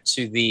come back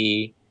to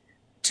the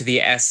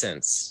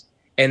essence,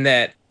 and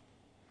that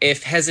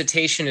if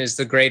hesitation is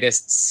the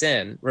greatest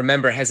sin,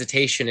 remember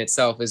hesitation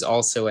itself is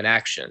also an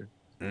action.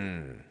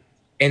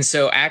 And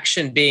so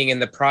action being in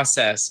the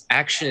process,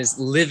 action is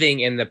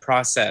living in the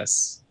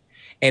process.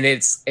 And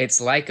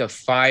it's like a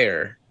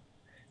fire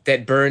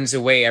that burns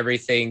away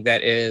everything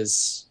that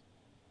is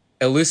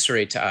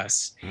illusory to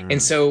us.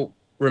 And so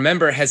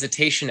remember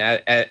hesitation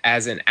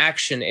as an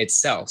action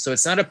itself. So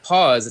it's not a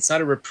pause. It's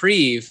not a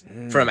reprieve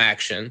from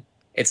action.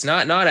 It's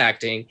not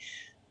acting.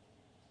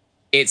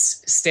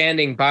 It's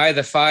standing by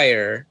the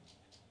fire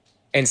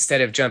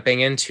instead of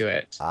jumping into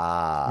it.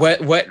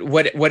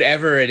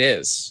 Whatever it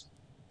is,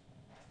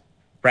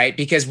 right?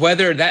 Because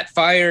whether that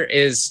fire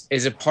is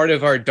a part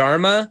of our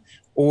dharma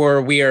or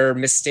we are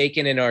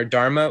mistaken in our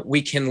dharma,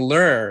 we can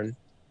learn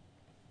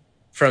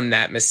from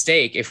that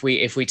mistake. If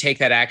we take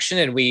that action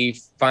and we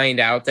find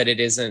out that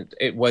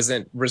it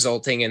wasn't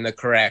resulting in the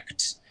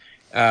correct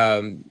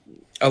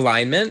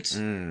alignment,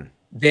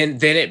 then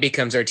it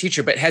becomes our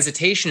teacher. But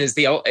hesitation is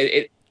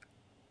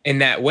in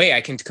that way,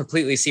 I can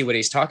completely see what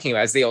he's talking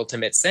about as the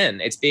ultimate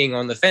sin. It's being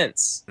on the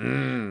fence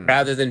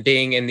rather than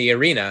being in the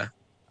arena.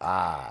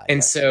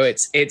 So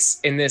it's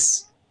in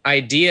this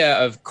idea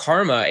of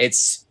karma,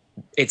 it's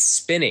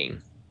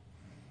spinning.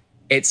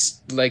 It's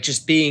like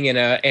just being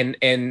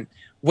in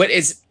what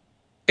is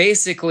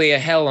basically a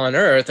hell on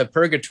earth, a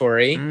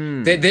purgatory.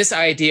 This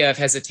idea of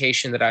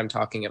hesitation that I'm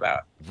talking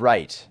about.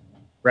 Right.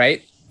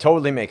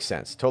 Totally makes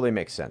sense.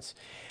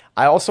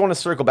 I also want to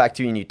circle back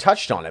to you, and you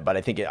touched on it, but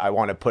I think I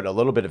want to put a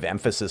little bit of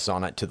emphasis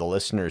on it to the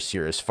listeners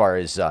here, as far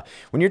as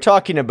when you're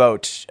talking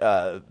about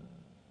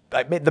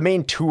the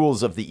main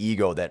tools of the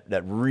ego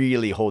that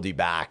really hold you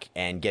back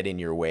and get in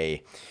your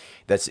way,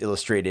 that's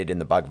illustrated in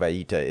the Bhagavad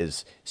Gita,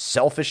 is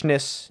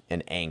selfishness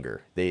and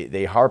anger.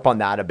 They harp on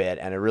that a bit,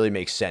 and it really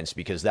makes sense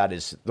because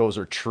those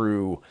are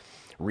true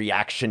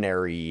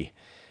reactionary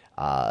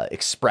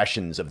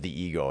expressions of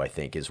the ego. I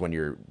think is when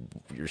you're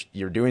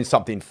doing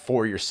something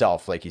for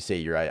yourself, like you say,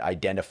 you're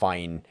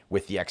identifying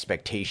with the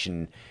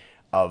expectation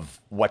of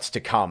what's to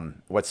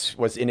come, what's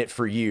in it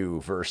for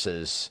you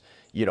versus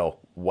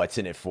what's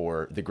in it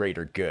for the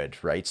greater good,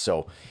 right?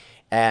 So,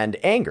 and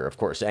anger, of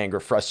course,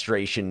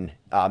 frustration,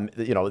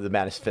 the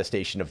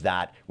manifestation of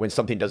that when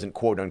something doesn't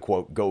quote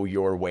unquote go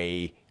your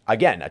way,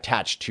 again,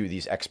 attached to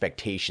these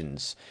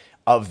expectations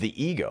of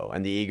the ego.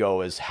 And the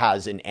ego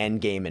has an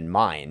end game in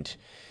mind,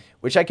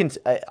 which I can,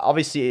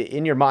 obviously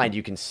in your mind,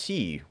 you can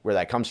see where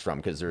that comes from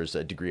because there's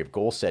a degree of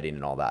goal setting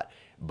and all that.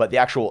 But the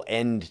actual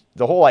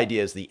the whole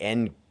idea is the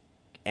end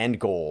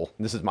goal,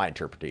 and this is my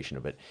interpretation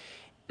of it,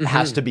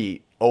 has to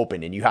be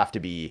open, and you have to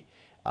be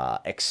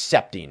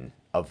accepting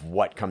of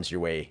what comes your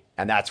way.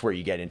 And that's where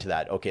you get into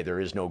that, okay, there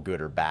is no good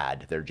or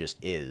bad, there just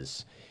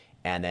is.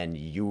 And then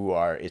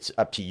it's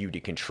up to you to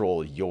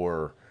control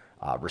your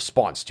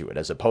response to it,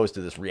 as opposed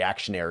to this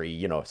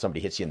reactionary, if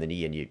somebody hits you in the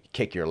knee and you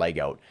kick your leg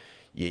out,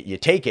 you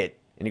take it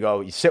and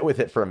you sit with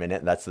it for a minute,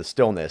 and that's the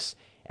stillness.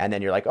 And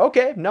then you're like,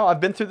 okay, no, I've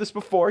been through this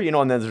before,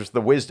 and then there's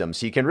the wisdom.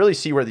 So you can really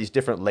see where these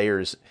different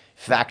layers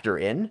factor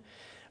in.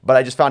 But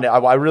I just found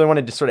I really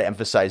wanted to sort of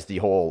emphasize the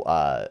whole,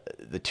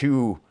 the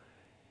two,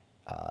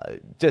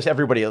 just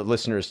everybody,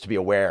 listeners, to be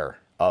aware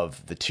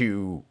of the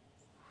two,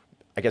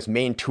 I guess,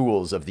 main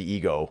tools of the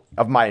ego,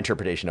 of my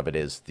interpretation of it,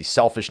 is the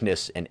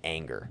selfishness and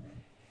anger.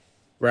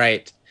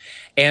 Right.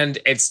 And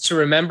it's to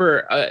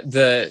remember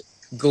the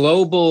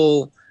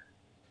global,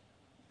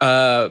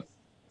 the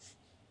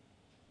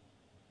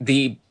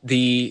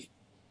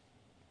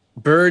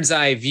bird's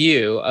eye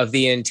view of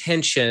the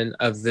intention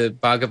of the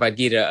Bhagavad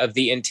Gita, of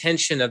the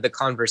intention of the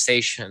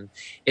conversation,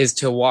 is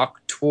to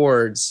walk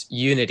towards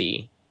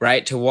unity,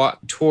 right? To walk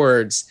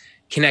towards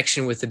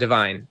connection with the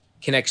divine,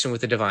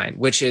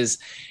 which is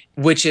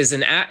it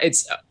isn't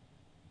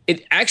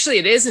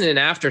an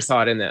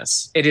afterthought in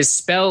this. It is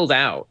spelled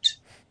out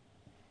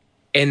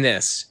in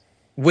this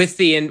with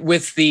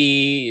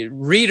the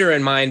reader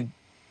in mind,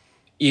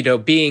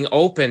 being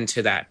open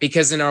to that,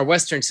 because in our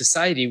Western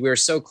society, we're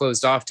so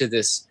closed off to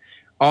this.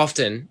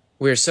 Often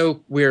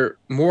we're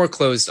more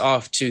closed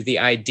off to the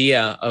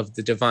idea of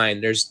the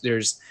divine.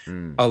 There's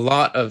a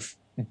lot of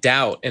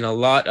doubt and a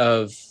lot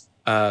of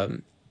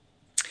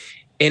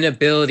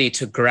inability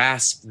to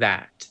grasp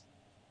that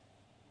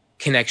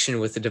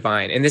connection with the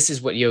divine. And this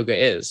is what yoga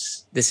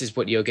is.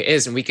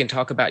 And we can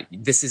talk about,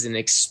 this is an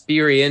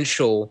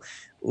experiential,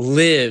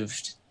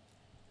 lived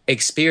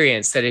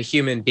experience that a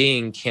human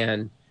being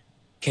can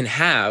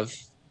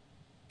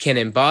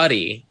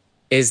embody,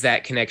 is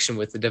that connection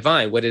with the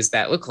divine. What does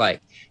that look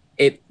like?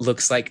 It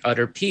looks like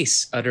utter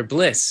peace, utter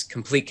bliss,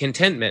 complete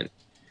contentment.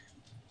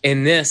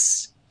 In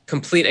this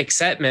complete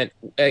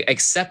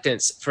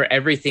acceptance for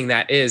everything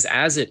that is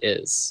as it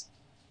is,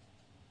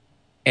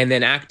 and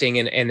then acting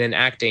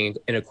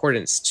in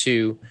accordance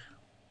to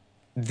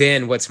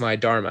then what's my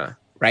dharma,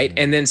 right?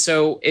 And then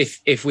so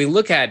if we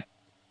look at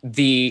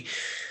the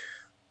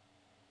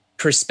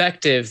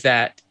perspective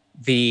that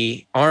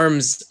the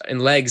arms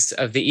and legs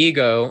of the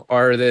ego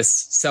are this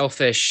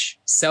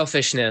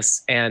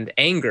selfishness and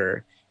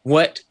anger,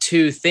 what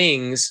two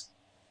things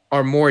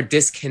are more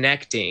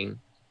disconnecting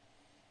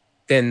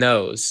than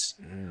those?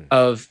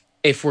 Of,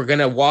 if we're going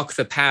to walk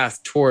the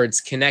path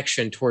towards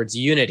connection, towards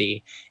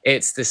unity,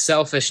 it's the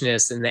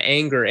selfishness and the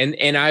anger.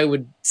 And I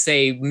would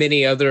say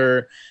many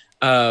other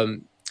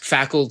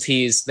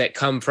faculties that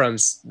come from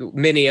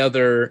many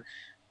other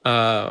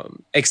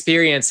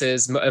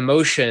experiences,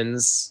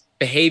 emotions,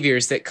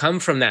 behaviors that come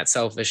from that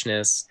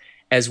selfishness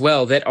as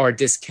well, that are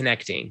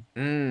disconnecting.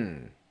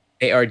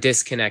 They are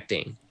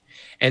disconnecting.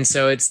 And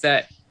so it's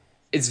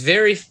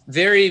very,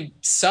 very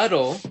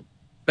subtle,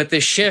 but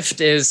the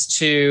shift is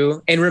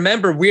to, and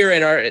remember,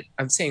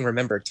 I'm saying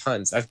remember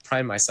tons. I've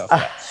primed myself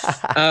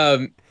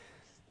up.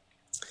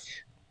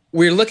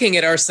 We're looking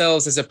at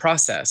ourselves as a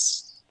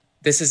process.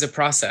 This is a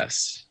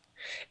process.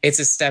 It's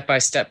a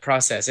step-by-step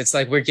process. It's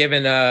like we're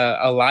given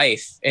a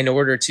life in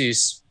order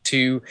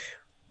to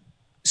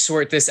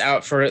sort this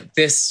out for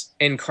this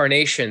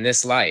incarnation,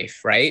 this life,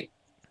 right?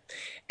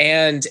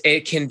 And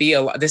it can be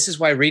this is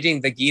why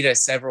reading the Gita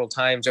several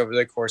times over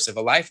the course of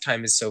a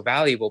lifetime is so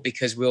valuable,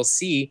 because we'll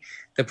see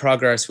the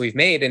progress we've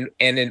made.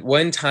 And at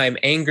one time,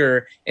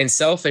 anger and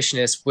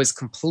selfishness was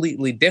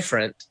completely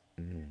different,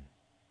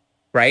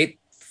 right?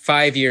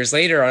 5 years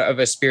later of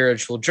a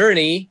spiritual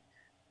journey,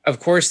 of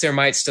course, there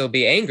might still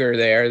be anger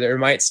there. There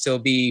might still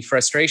be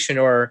frustration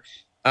or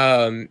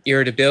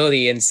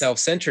irritability and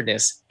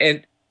self-centeredness.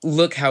 And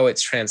look how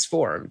it's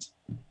transformed.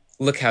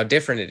 Look how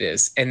different it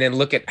is. And then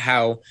look at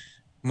how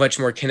much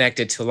more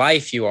connected to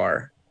life you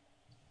are.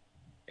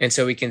 And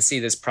so we can see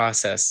this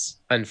process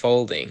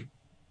unfolding.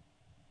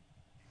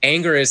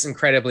 Anger is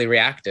incredibly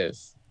reactive.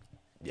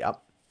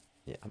 Yep.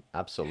 Yeah,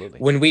 absolutely.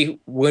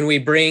 When we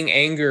bring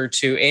anger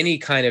to any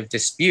kind of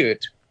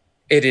dispute,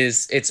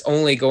 it's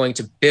only going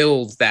to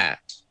build that.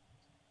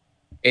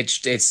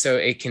 It's so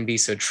it can be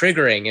so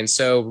triggering and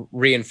so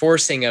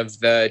reinforcing of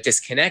the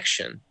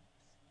disconnection.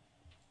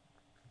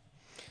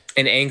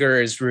 And anger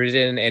is rooted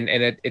in,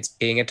 and it's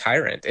being a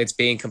tyrant. It's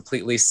being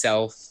completely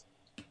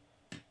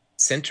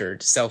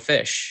self-centered,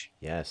 selfish.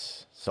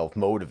 Yes,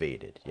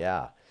 self-motivated.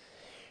 Yeah.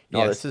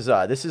 No, Yes.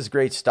 this is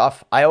great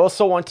stuff. I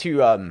also want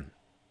to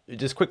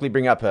just quickly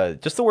bring up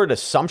just the word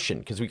assumption,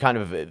 because we kind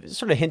of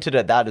sort of hinted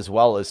at that as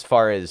well, as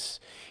far as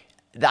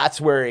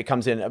that's where it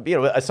comes in.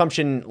 You know,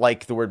 assumption,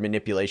 like the word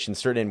manipulation,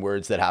 certain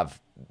words that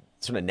have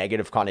sort of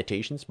negative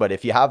connotations. But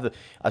if you have the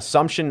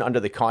assumption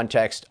under the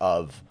context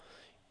of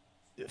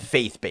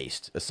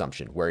faith-based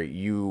assumption, where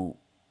you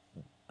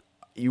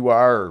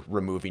are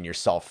removing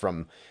yourself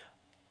from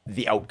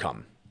the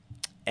outcome,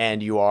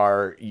 and you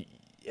are,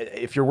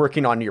 if you're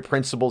working on your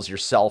principles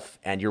yourself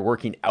and you're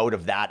working out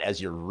of that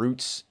as your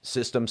roots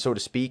system, so to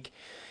speak,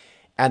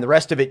 and the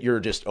rest of it you're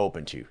just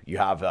open to, you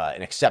have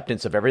an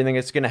acceptance of everything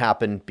that's going to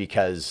happen,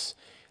 because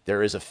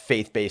there is a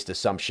faith-based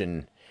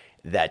assumption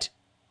that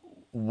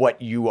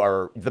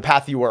the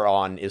path you are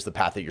on is the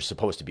path that you're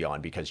supposed to be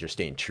on, because you're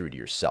staying true to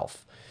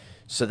yourself.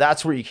 So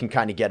that's where you can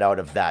kind of get out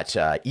of that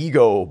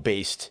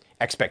ego-based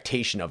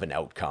expectation of an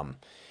outcome.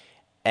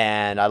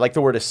 And I like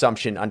the word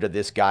assumption under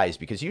this guise,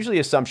 because usually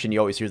assumption, you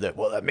always hear that,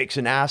 well, that makes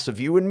an ass of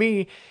you and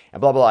me, and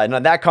blah, blah, blah. And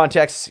in that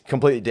context,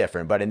 completely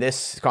different. But in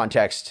this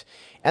context,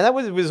 and that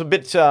was a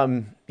bit,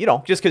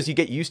 just because you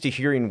get used to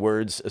hearing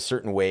words a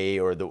certain way,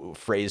 or the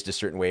phrased a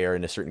certain way, or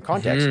in a certain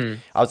context.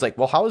 Mm-hmm. I was like,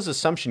 well, how is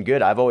assumption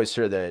good? I've always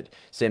heard that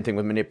same thing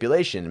with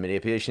manipulation.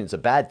 Manipulation is a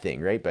bad thing,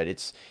 right? But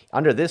it's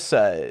under this,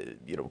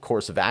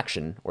 course of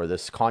action, or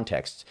this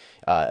context,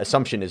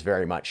 assumption is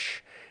very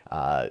much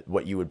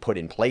what you would put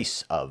in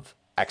place of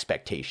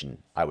expectation,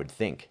 I would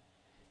think.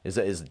 What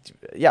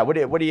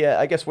do you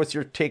I guess, what's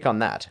your take on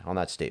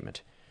that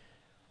statement?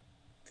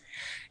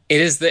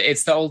 It's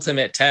the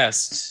ultimate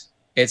test.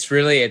 It's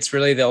really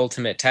the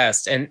ultimate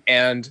test.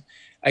 And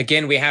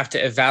again, we have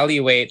to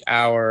evaluate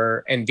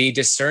and be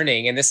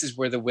discerning. And this is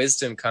where the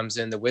wisdom comes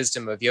in, the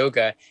wisdom of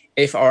yoga.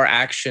 If our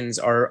actions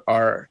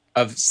are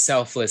of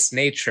selfless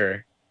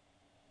nature,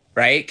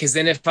 right? Because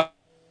then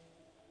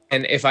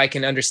if I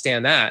can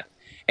understand that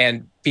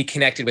and be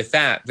connected with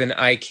that, then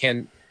I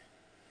can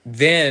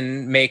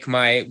then make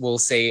my, we'll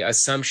say,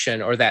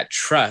 assumption, or that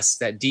trust,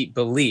 that deep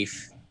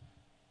belief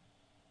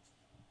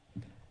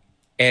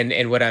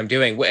in what I'm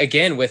doing,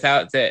 again,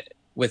 without the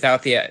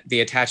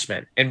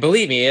attachment. And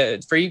believe me,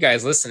 for you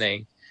guys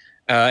listening,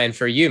 and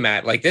for you,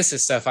 Matt, like, this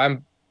is stuff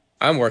I'm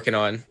working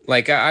on.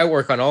 Like, I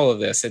work on all of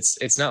this.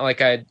 It's not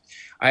like I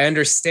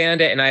understand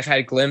it, and I've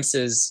had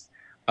glimpses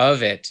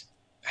of it.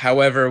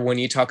 However, when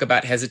you talk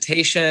about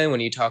hesitation,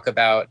 when you talk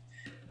about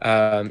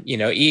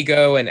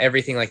ego and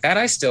everything like that,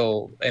 I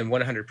still am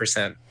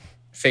 100%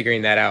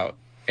 figuring that out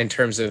in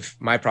terms of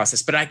my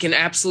process. But I can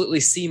absolutely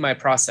see my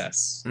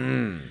process.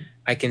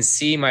 I can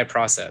see my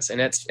process,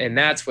 and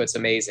that's what's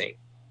amazing.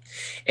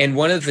 And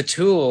one of the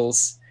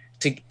tools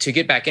to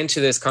get back into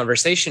this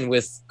conversation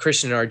with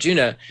Krishna and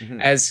Arjuna,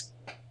 mm-hmm. as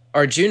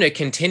Arjuna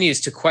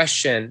continues to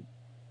question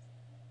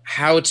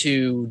how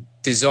to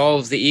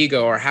dissolve the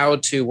ego, or how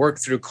to work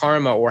through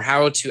karma, or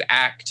how to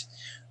act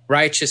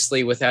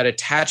righteously without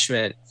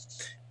attachment,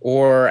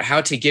 or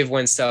how to give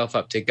oneself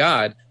up to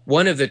God,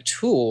 one of the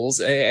tools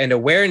and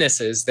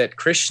awarenesses that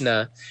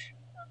Krishna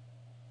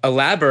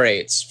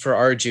elaborates for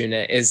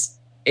Arjuna is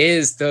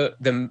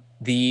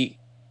the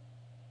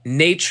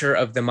nature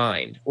of the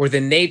mind, or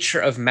the nature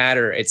of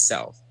matter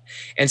itself.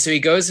 And so he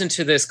goes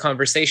into this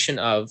conversation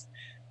of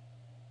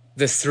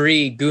the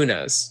three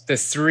gunas, the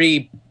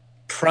three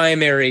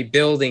primary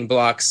building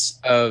blocks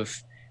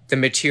of the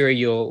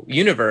material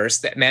universe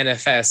that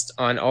manifest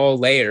on all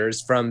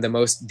layers, from the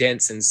most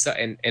dense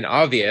and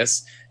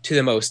obvious to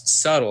the most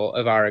subtle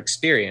of our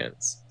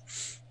experience.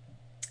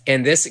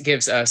 And this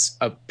gives us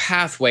a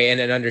pathway and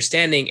an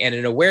understanding and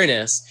an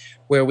awareness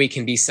where we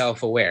can be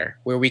self-aware,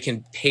 where we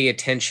can pay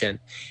attention,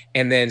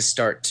 and then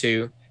start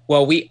to,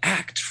 we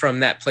act from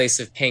that place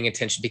of paying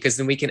attention, because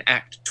then we can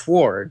act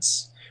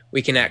towards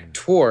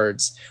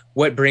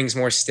what brings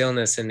more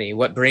stillness in me,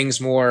 what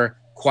brings more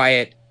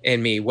quiet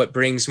in me, what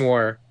brings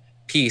more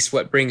peace,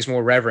 what brings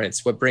more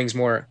reverence, what brings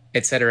more,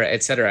 et cetera,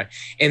 et cetera.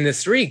 And the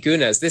three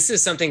gunas, this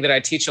is something that I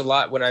teach a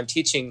lot when I'm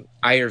teaching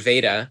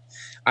Ayurveda.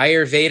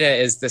 Ayurveda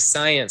is the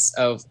science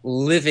of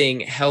living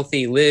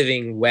healthy,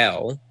 living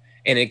well,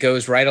 and it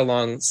goes right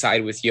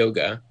alongside with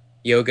yoga.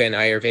 Yoga and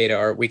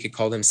Ayurveda we could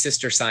call them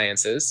sister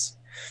sciences.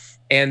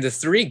 And the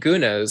three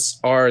gunas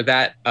are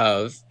that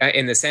of,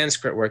 in the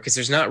Sanskrit word, because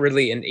there's not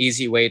really an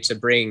easy way to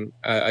bring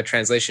a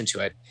translation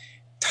to it.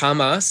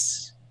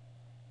 Tamas,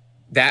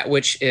 that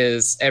which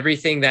is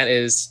everything that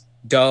is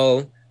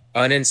dull,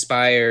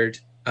 uninspired,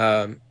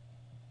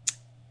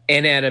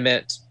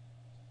 inanimate,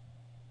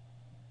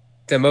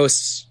 the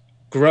most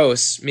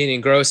gross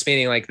meaning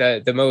like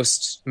the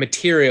most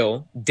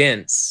material,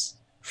 dense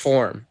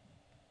form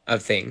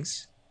of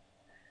things.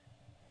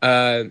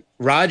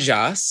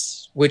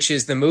 Rajas, which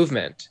is the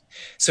movement.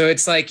 So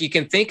it's like you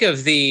can think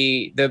of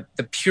the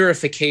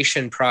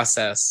purification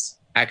process.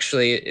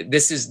 Actually,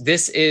 this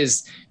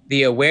is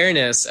the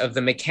awareness of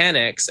the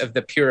mechanics of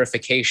the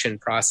purification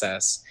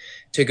process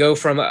to go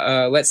from,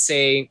 let's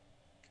say,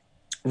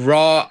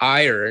 raw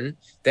iron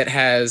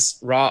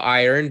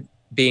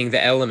being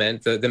the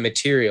element, the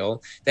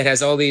material that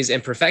has all these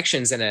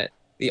imperfections in it,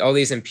 all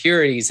these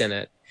impurities in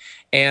it.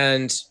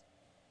 And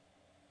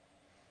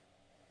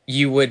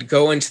you would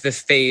go into the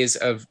phase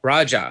of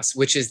Rajas,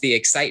 which is the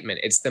excitement.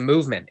 It's the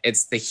movement.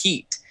 It's the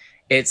heat.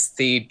 It's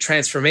the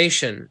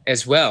transformation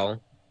as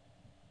well.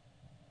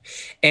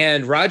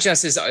 And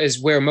Rajas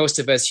is where most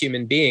of us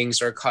human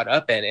beings are caught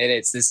up in. And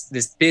it's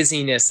this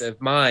busyness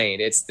of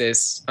mind. It's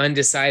this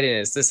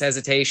undecidedness, this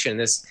hesitation,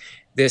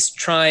 this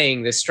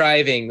trying, this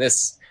striving,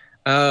 this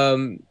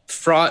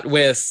fraught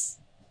with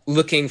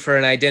looking for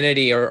an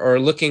identity or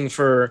looking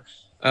for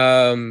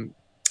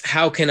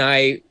how can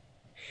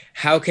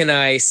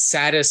I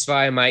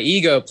satisfy my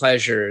ego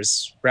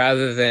pleasures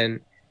rather than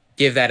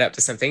give that up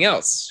to something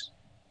else.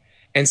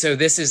 And so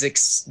this is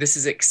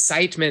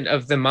excitement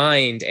of the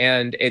mind,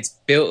 and it's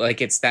built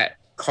like it's that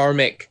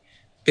karmic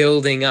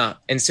building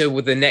up. And so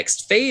with the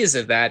next phase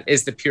of that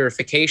is the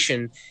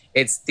purification.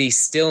 It's the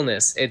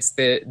stillness. It's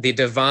the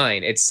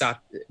divine.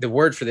 The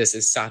word for this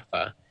is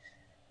sattva.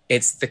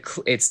 It's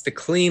the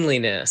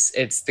cleanliness.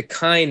 It's the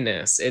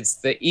kindness. It's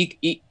the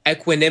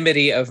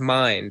equanimity of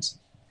mind.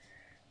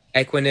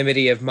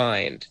 Equanimity of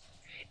mind.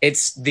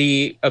 It's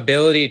the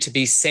ability to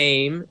be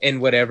sane in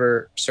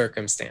whatever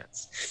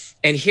circumstance.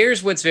 And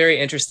here's what's very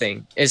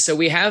interesting is, so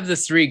we have the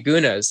three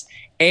gunas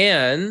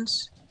and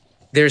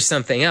there's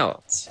something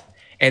else.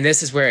 And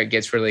this is where it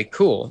gets really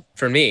cool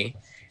for me,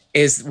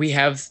 is we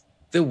have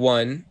the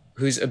one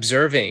who's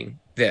observing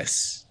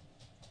this.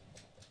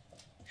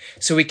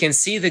 So we can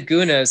see the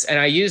gunas, and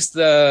I use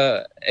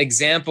the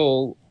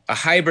example, a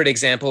hybrid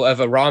example of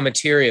a raw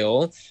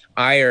material,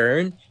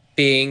 iron,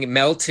 being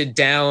melted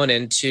down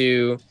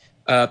into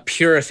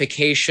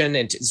purification,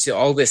 and so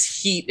all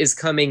this heat is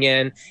coming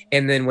in,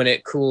 and then when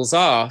it cools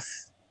off,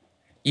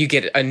 you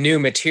get a new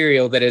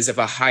material that is of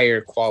a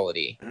higher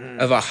quality,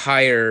 of a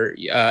higher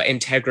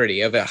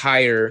integrity, of a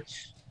higher,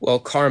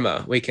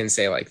 karma, we can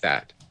say like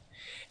that.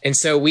 And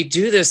so we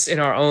do this in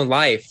our own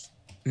life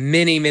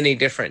many, many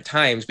different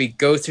times. We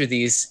go through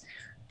these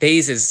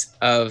phases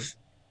of,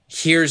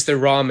 here's the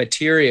raw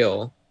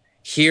material,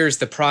 here's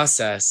the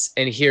process,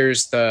 and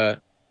here's the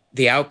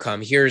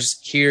outcome. Here's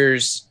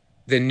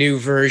the new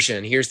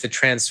version. Here's the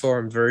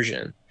transformed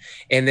version.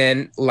 And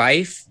then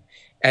life,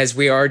 as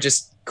we are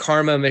just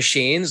karma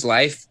machines,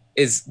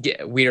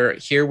 we are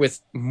here with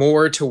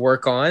more to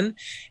work on,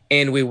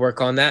 and we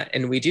work on that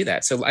and we do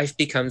that. So life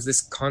becomes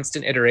this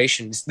constant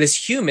iteration.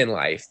 This human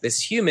life,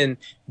 this human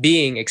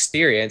being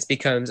experience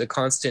becomes a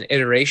constant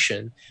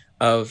iteration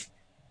of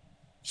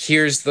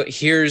here's the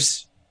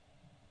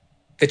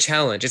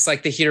challenge. It's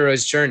like the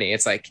hero's journey.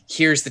 It's like,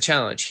 here's the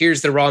challenge.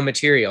 Here's the raw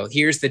material.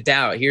 Here's the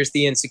doubt. Here's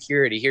the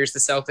insecurity. Here's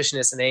the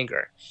selfishness and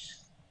anger.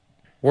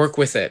 Work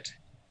with it,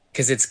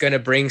 because it's going to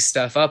bring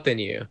stuff up in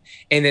you.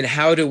 And then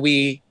how do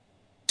we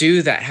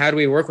do that? How do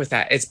we work with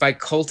that? It's by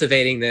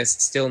cultivating this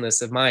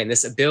stillness of mind,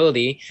 this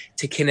ability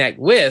to connect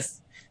with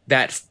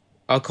that,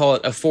 I'll call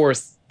it a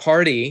fourth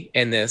party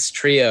in this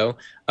trio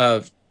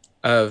of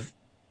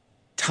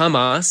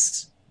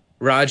tamas,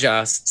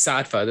 rajas,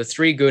 sattva, the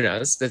three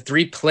gunas, the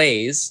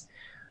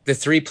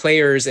three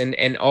players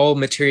in all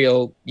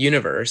material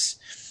universe.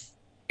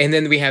 And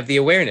then we have the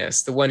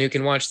awareness, the one who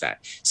can watch that.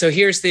 So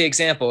here's the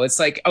example. It's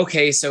like,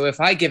 okay, so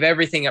if I give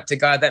everything up to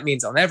God, that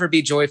means I'll never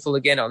be joyful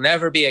again. I'll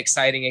never be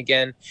exciting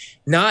again.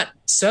 Not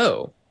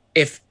so.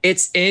 If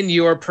it's in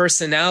your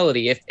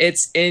personality, if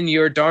it's in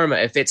your dharma,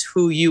 if it's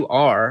who you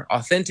are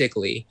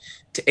authentically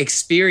to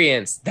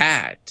experience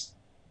that,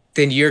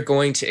 then you're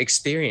going to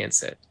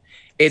experience it.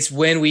 It's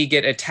when we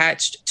get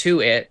attached to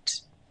it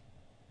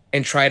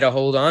and try to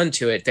hold on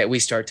to it that we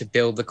start to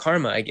build the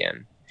karma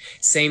again.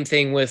 Same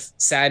thing with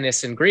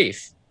sadness and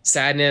grief.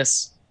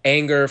 Sadness,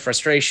 anger,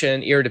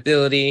 frustration,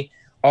 irritability,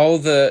 all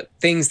the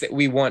things that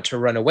we want to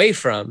run away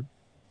from.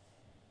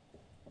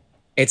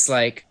 It's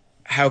like,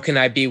 how can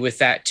I be with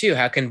that too?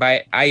 How can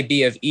I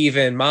be of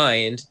even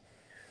mind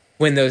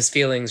when those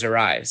feelings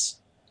arise?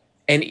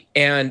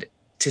 And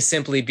to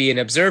simply be an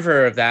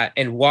observer of that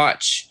and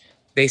watch,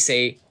 they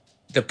say,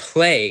 the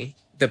play,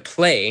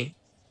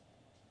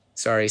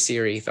 sorry,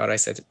 Siri thought I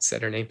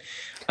said her name.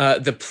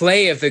 The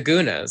play of the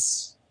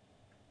gunas.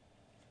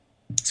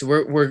 So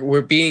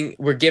we're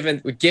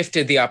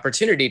gifted the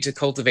opportunity to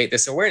cultivate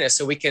this awareness,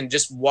 so we can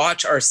just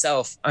watch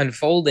ourselves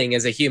unfolding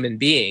as a human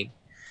being,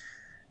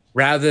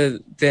 rather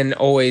than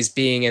always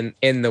being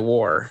in the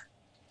war.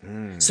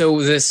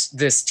 So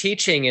this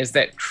teaching is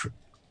that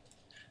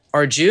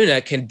Arjuna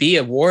can be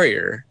a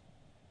warrior.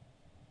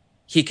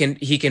 He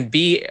can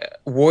be a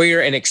warrior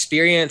and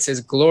experience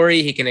his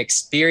glory. He can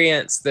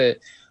experience the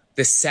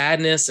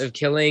sadness of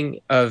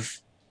killing, of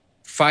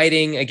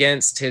fighting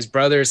against his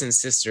brothers and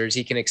sisters.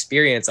 He can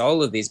experience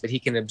all of these, but he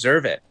can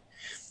observe it.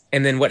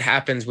 And then what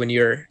happens when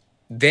you're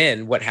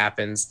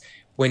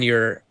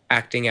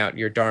acting out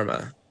your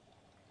dharma?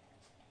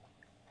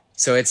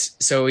 So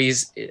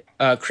he's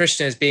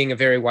Krishna is being a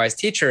very wise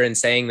teacher and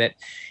saying that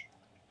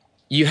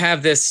you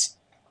have this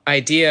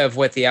idea of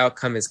what the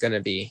outcome is going to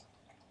be,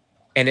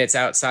 and it's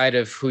outside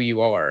of who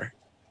you are.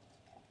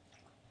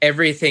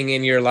 Everything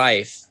in your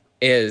life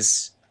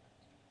is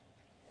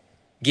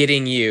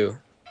getting you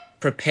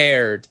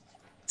prepared,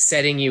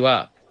 setting you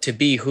up to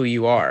be who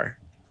you are.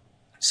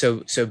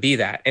 So be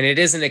that. And it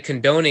isn't a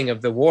condoning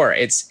of the war.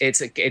 It's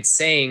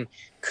saying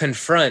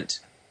confront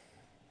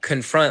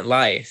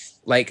life,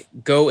 like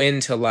go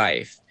into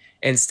life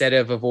instead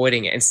of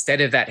avoiding it,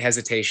 instead of that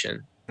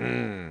hesitation.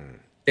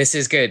 This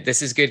is good.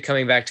 This is good,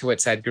 coming back to what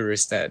Sadhguru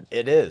said.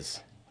 It is.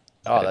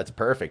 Oh, that's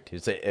perfect.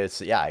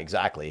 It's yeah,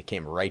 exactly. It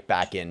came right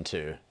back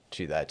into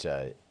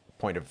that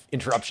point of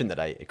interruption that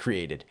I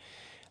created.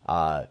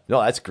 No,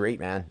 that's great,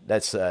 man.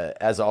 That's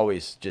as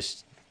always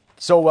just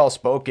so well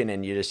spoken,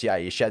 and you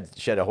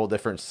shed a whole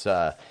different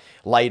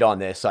light on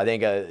this. So I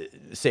think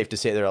safe to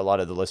say that a lot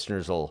of the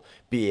listeners will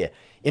be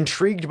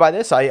intrigued by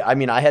this. I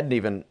mean, I hadn't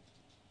even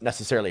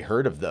necessarily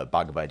heard of the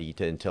Bhagavad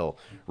Gita until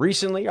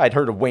recently. I'd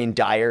heard of Wayne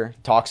Dyer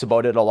talks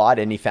about it a lot.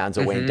 Any fans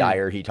of Wayne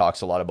Dyer, he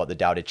talks a lot about the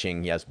Tao Te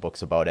Ching. He has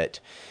books about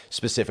it,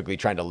 specifically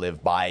trying to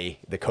live by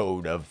the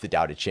code of the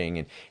Tao Te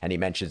Ching, and he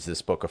mentions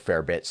this book a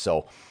fair bit.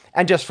 So,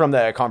 and just from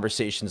the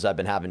conversations I've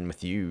been having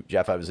with you,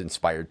 Jeff, I was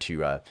inspired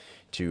to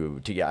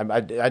get.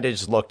 I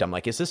just looked. I'm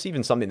like, is this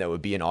even something that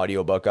would be an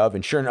audiobook of?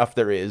 And sure enough,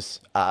 there is.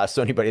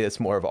 So anybody that's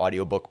more of an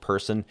audiobook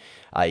person,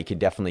 you can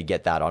definitely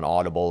get that on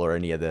Audible or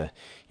any of the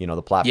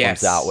the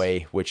platforms that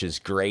way, which is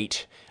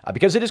great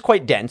because it is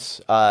quite dense.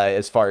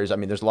 As far as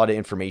there's a lot of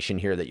information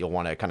here that you'll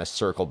want to kind of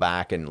circle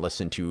back and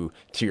listen to.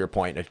 To your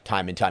point,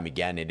 time and time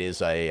again, it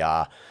is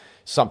a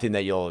something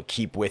that you'll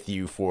keep with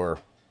you for.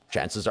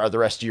 Chances are the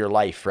rest of your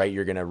life, right?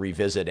 You're going to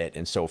revisit it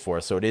and so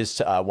forth. So it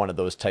is one of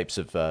those types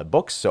of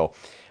books. So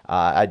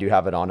I do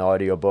have it on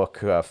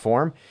audiobook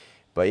form.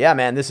 But yeah,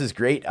 man, this is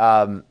great.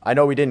 I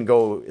know we didn't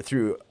go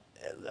through.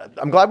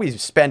 I'm glad we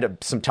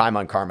spent some time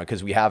on karma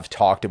because we have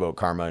talked about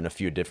karma in a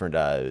few different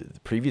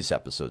previous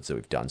episodes that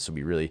we've done. So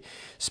we really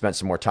spent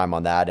some more time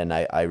on that. And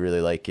I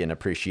really like and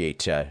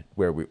appreciate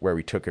where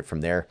we took it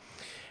from there.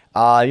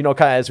 Kind of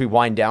as we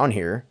wind down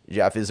here,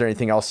 Jeff, is there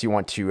anything else you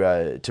want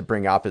to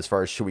bring up as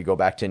far as should we go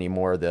back to any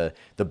more of the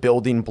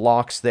building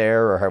blocks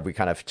there, or have we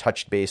kind of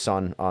touched base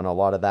on a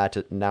lot of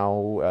that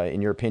now,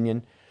 in your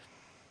opinion?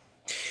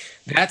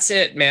 That's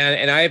it, man.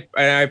 And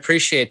I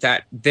appreciate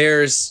that.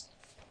 There's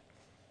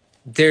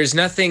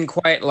nothing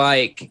quite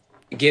like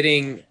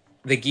getting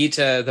the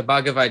Gita, the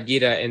Bhagavad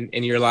Gita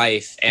in your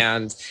life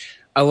and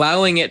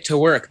allowing it to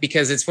work,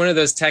 because it's one of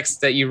those texts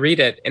that you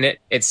read it and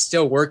it's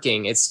still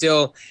working.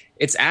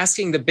 It's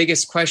asking the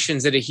biggest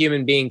questions that a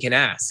human being can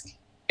ask.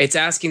 It's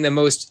asking the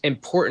most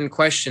important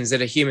questions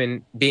that a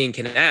human being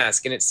can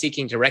ask, and it's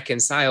seeking to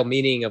reconcile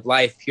meaning of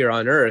life here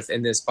on earth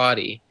in this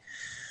body.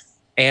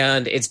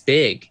 And it's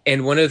big.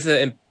 And one of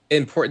the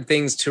important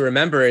things to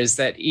remember is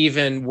that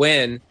even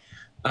when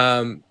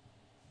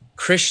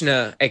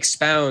Krishna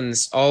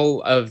expounds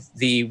all of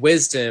the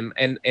wisdom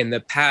and the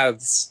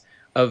paths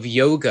of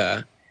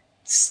yoga,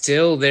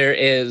 still there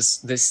is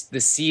the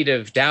seed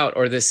of doubt,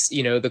 or this,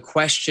 the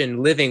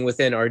question living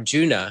within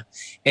Arjuna.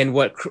 And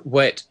what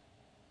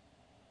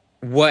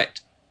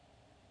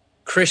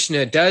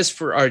Krishna does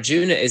for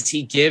Arjuna is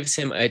he gives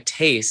him a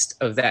taste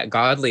of that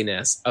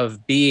godliness,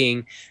 of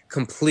being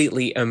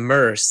completely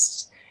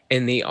immersed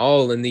in the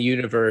all in the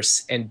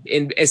universe, and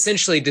in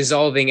essentially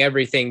dissolving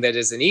everything that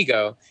is an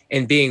ego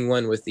and being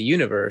one with the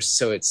universe.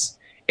 So it's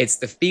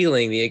the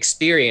feeling, the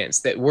experience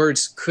that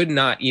words could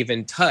not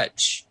even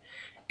touch.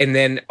 And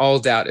then all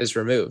doubt is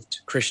removed.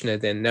 Krishna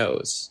then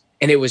knows.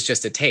 And it was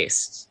just a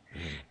taste.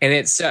 And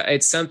it's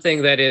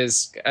something that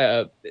is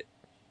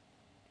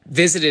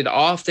visited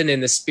often in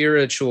the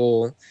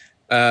spiritual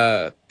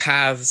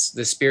paths,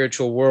 the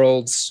spiritual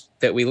worlds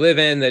that we live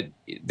in, that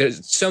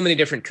there's so many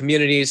different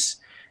communities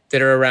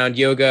that are around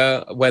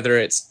yoga, whether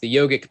it's the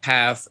yogic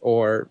path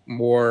or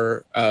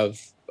more of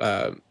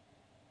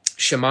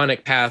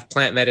shamanic path,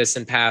 plant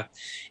medicine path.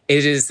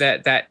 It is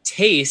that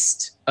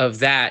taste of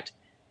that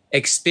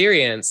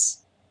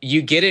experience,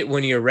 you get it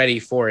when you're ready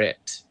for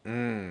it.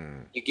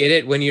 You get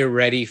it when you're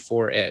ready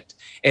for it.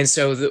 And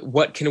so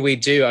what can we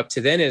do up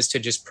to then is to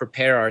just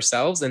prepare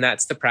ourselves. And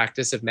that's the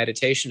practice of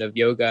meditation, of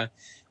yoga,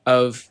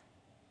 of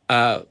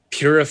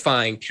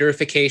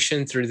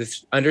purification through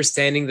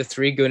understanding the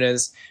three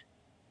gunas: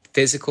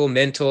 physical,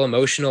 mental,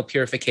 emotional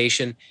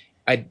purification,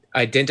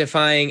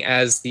 identifying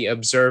as the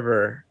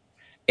observer.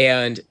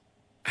 And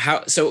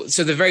so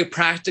the very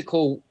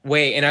practical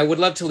way, and I would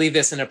love to leave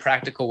this in a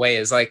practical way,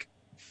 is like,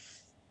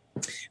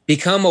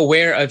 become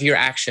aware of your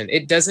action.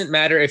 It doesn't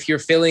matter if you're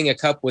filling a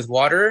cup with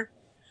water,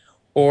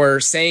 or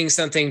saying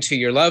something to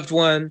your loved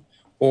one,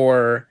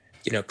 or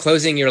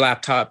closing your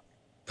laptop,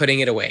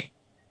 putting it away.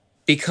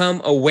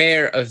 Become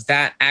aware of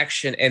that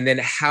action, and then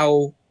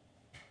how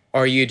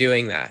are you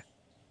doing that?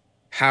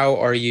 How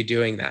are you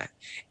doing that?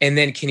 And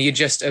then can you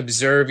just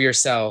observe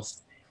yourself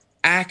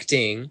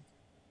acting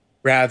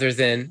rather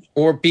than,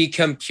 or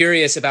become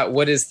curious about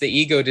what is the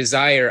ego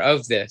desire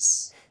of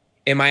this.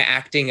 Am I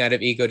acting out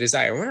of ego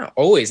desire? We're not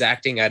always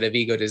acting out of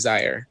ego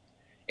desire.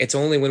 It's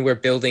only when we're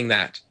building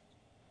that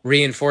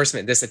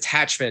reinforcement, this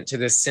attachment to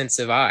this sense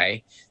of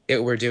I,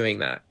 that we're doing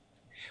that.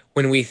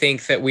 When we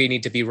think that we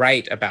need to be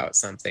right about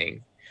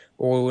something,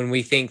 or when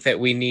we think that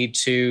we need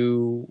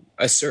to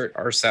assert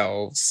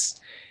ourselves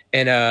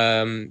in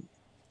a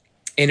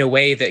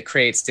way that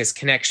creates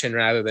disconnection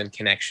rather than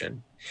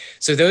connection.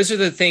 So those are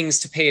the things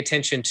to pay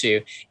attention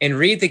to. And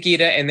read the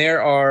Gita, and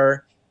there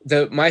are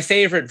my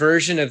favorite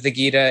version of the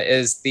Gita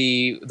is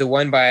the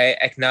one by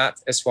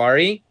Eknath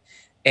Eswari,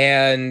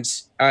 and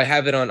I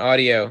have it on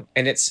audio,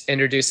 and it's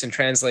introduced and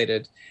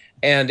translated.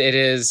 And it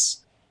is,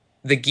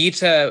 the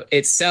Gita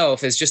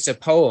itself is just a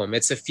poem.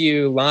 It's a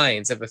few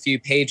lines of a few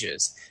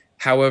pages.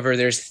 However,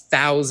 there's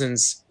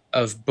thousands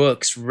of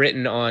books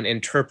written on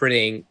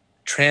interpreting,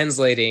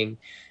 translating,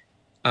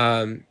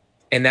 and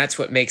that's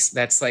what makes,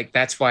 that's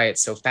why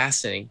it's so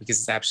fascinating, because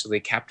it's absolutely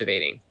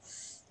captivating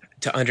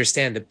to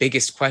understand the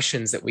biggest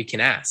questions that we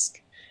can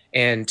ask,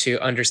 and to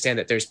understand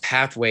that there's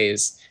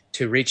pathways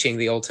to reaching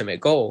the ultimate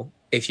goal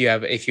if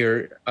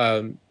you're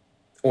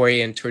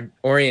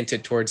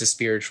oriented towards a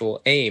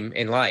spiritual aim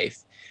in life.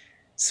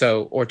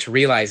 So, or to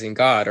realizing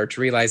God, or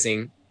to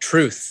realizing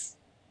truth,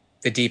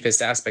 the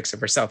deepest aspects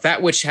of ourself,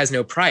 that which has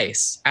no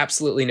price,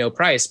 absolutely no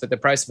price, but the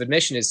price of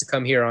admission is to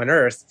come here on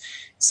earth,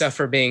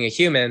 suffer being a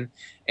human,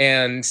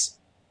 and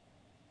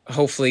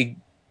hopefully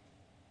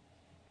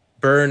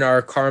burn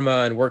our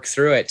karma and work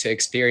through it to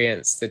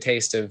experience the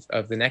taste of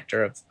the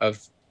nectar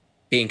of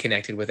being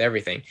connected with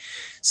everything.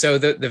 So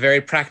the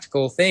very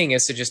practical thing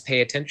is to just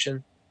pay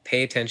attention,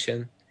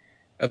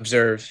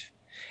 observe,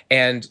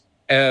 and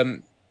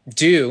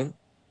do,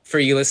 for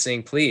you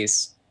listening,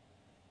 please,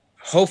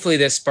 hopefully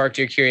this sparked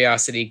your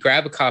curiosity.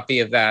 Grab a copy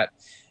of that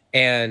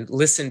and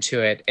listen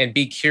to it and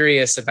be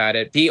curious about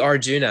it. Be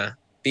Arjuna,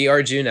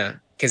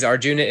 because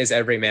Arjuna is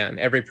every man,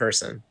 every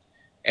person.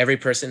 Every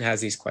person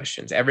has these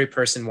questions. Every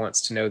person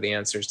wants to know the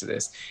answers to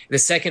this. The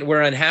second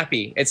we're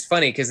unhappy, it's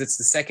funny because it's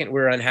the second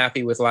we're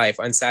unhappy with life,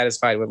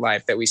 unsatisfied with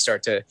life, that we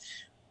start to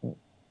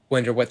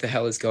wonder what the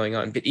hell is going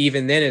on. But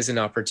even then is an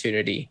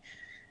opportunity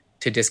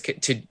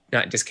to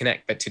not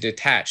disconnect, but to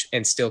detach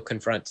and still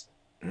confront,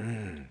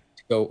 to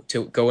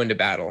go into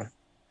battle.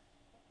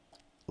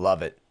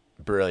 Love it.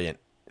 Brilliant.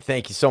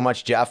 Thank you so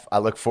much, Jeff. I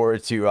look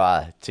forward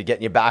to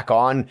getting you back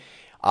on.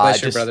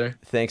 Pleasure, brother.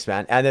 Thanks,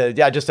 man. And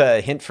just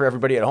a hint for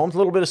everybody at home, a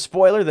little bit of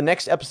spoiler. The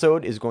next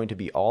episode is going to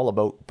be all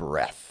about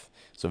breath.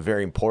 So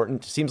very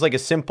important. Seems like a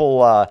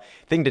simple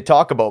thing to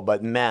talk about,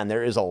 but man,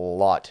 there is a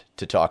lot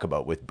to talk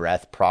about with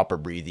breath, proper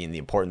breathing, the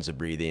importance of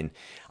breathing,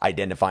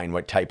 identifying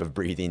what type of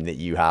breathing that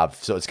you have.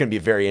 So it's going to be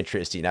a very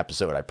interesting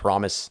episode, I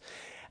promise.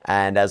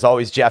 And as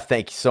always, Jeff,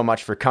 thank you so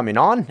much for coming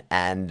on.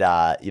 And,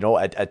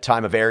 at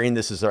time of airing,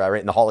 this is right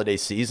in the holiday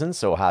season.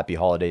 So happy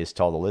holidays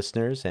to all the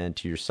listeners and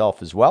to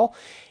yourself as well.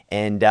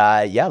 And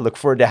look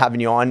forward to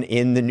having you on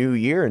in the new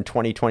year in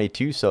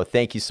 2022. So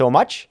thank you so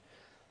much.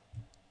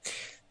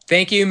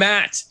 Thank you,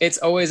 Matt. It's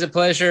always a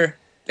pleasure.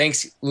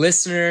 Thanks,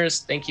 listeners.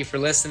 Thank you for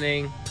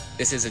listening.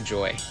 This is a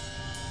joy.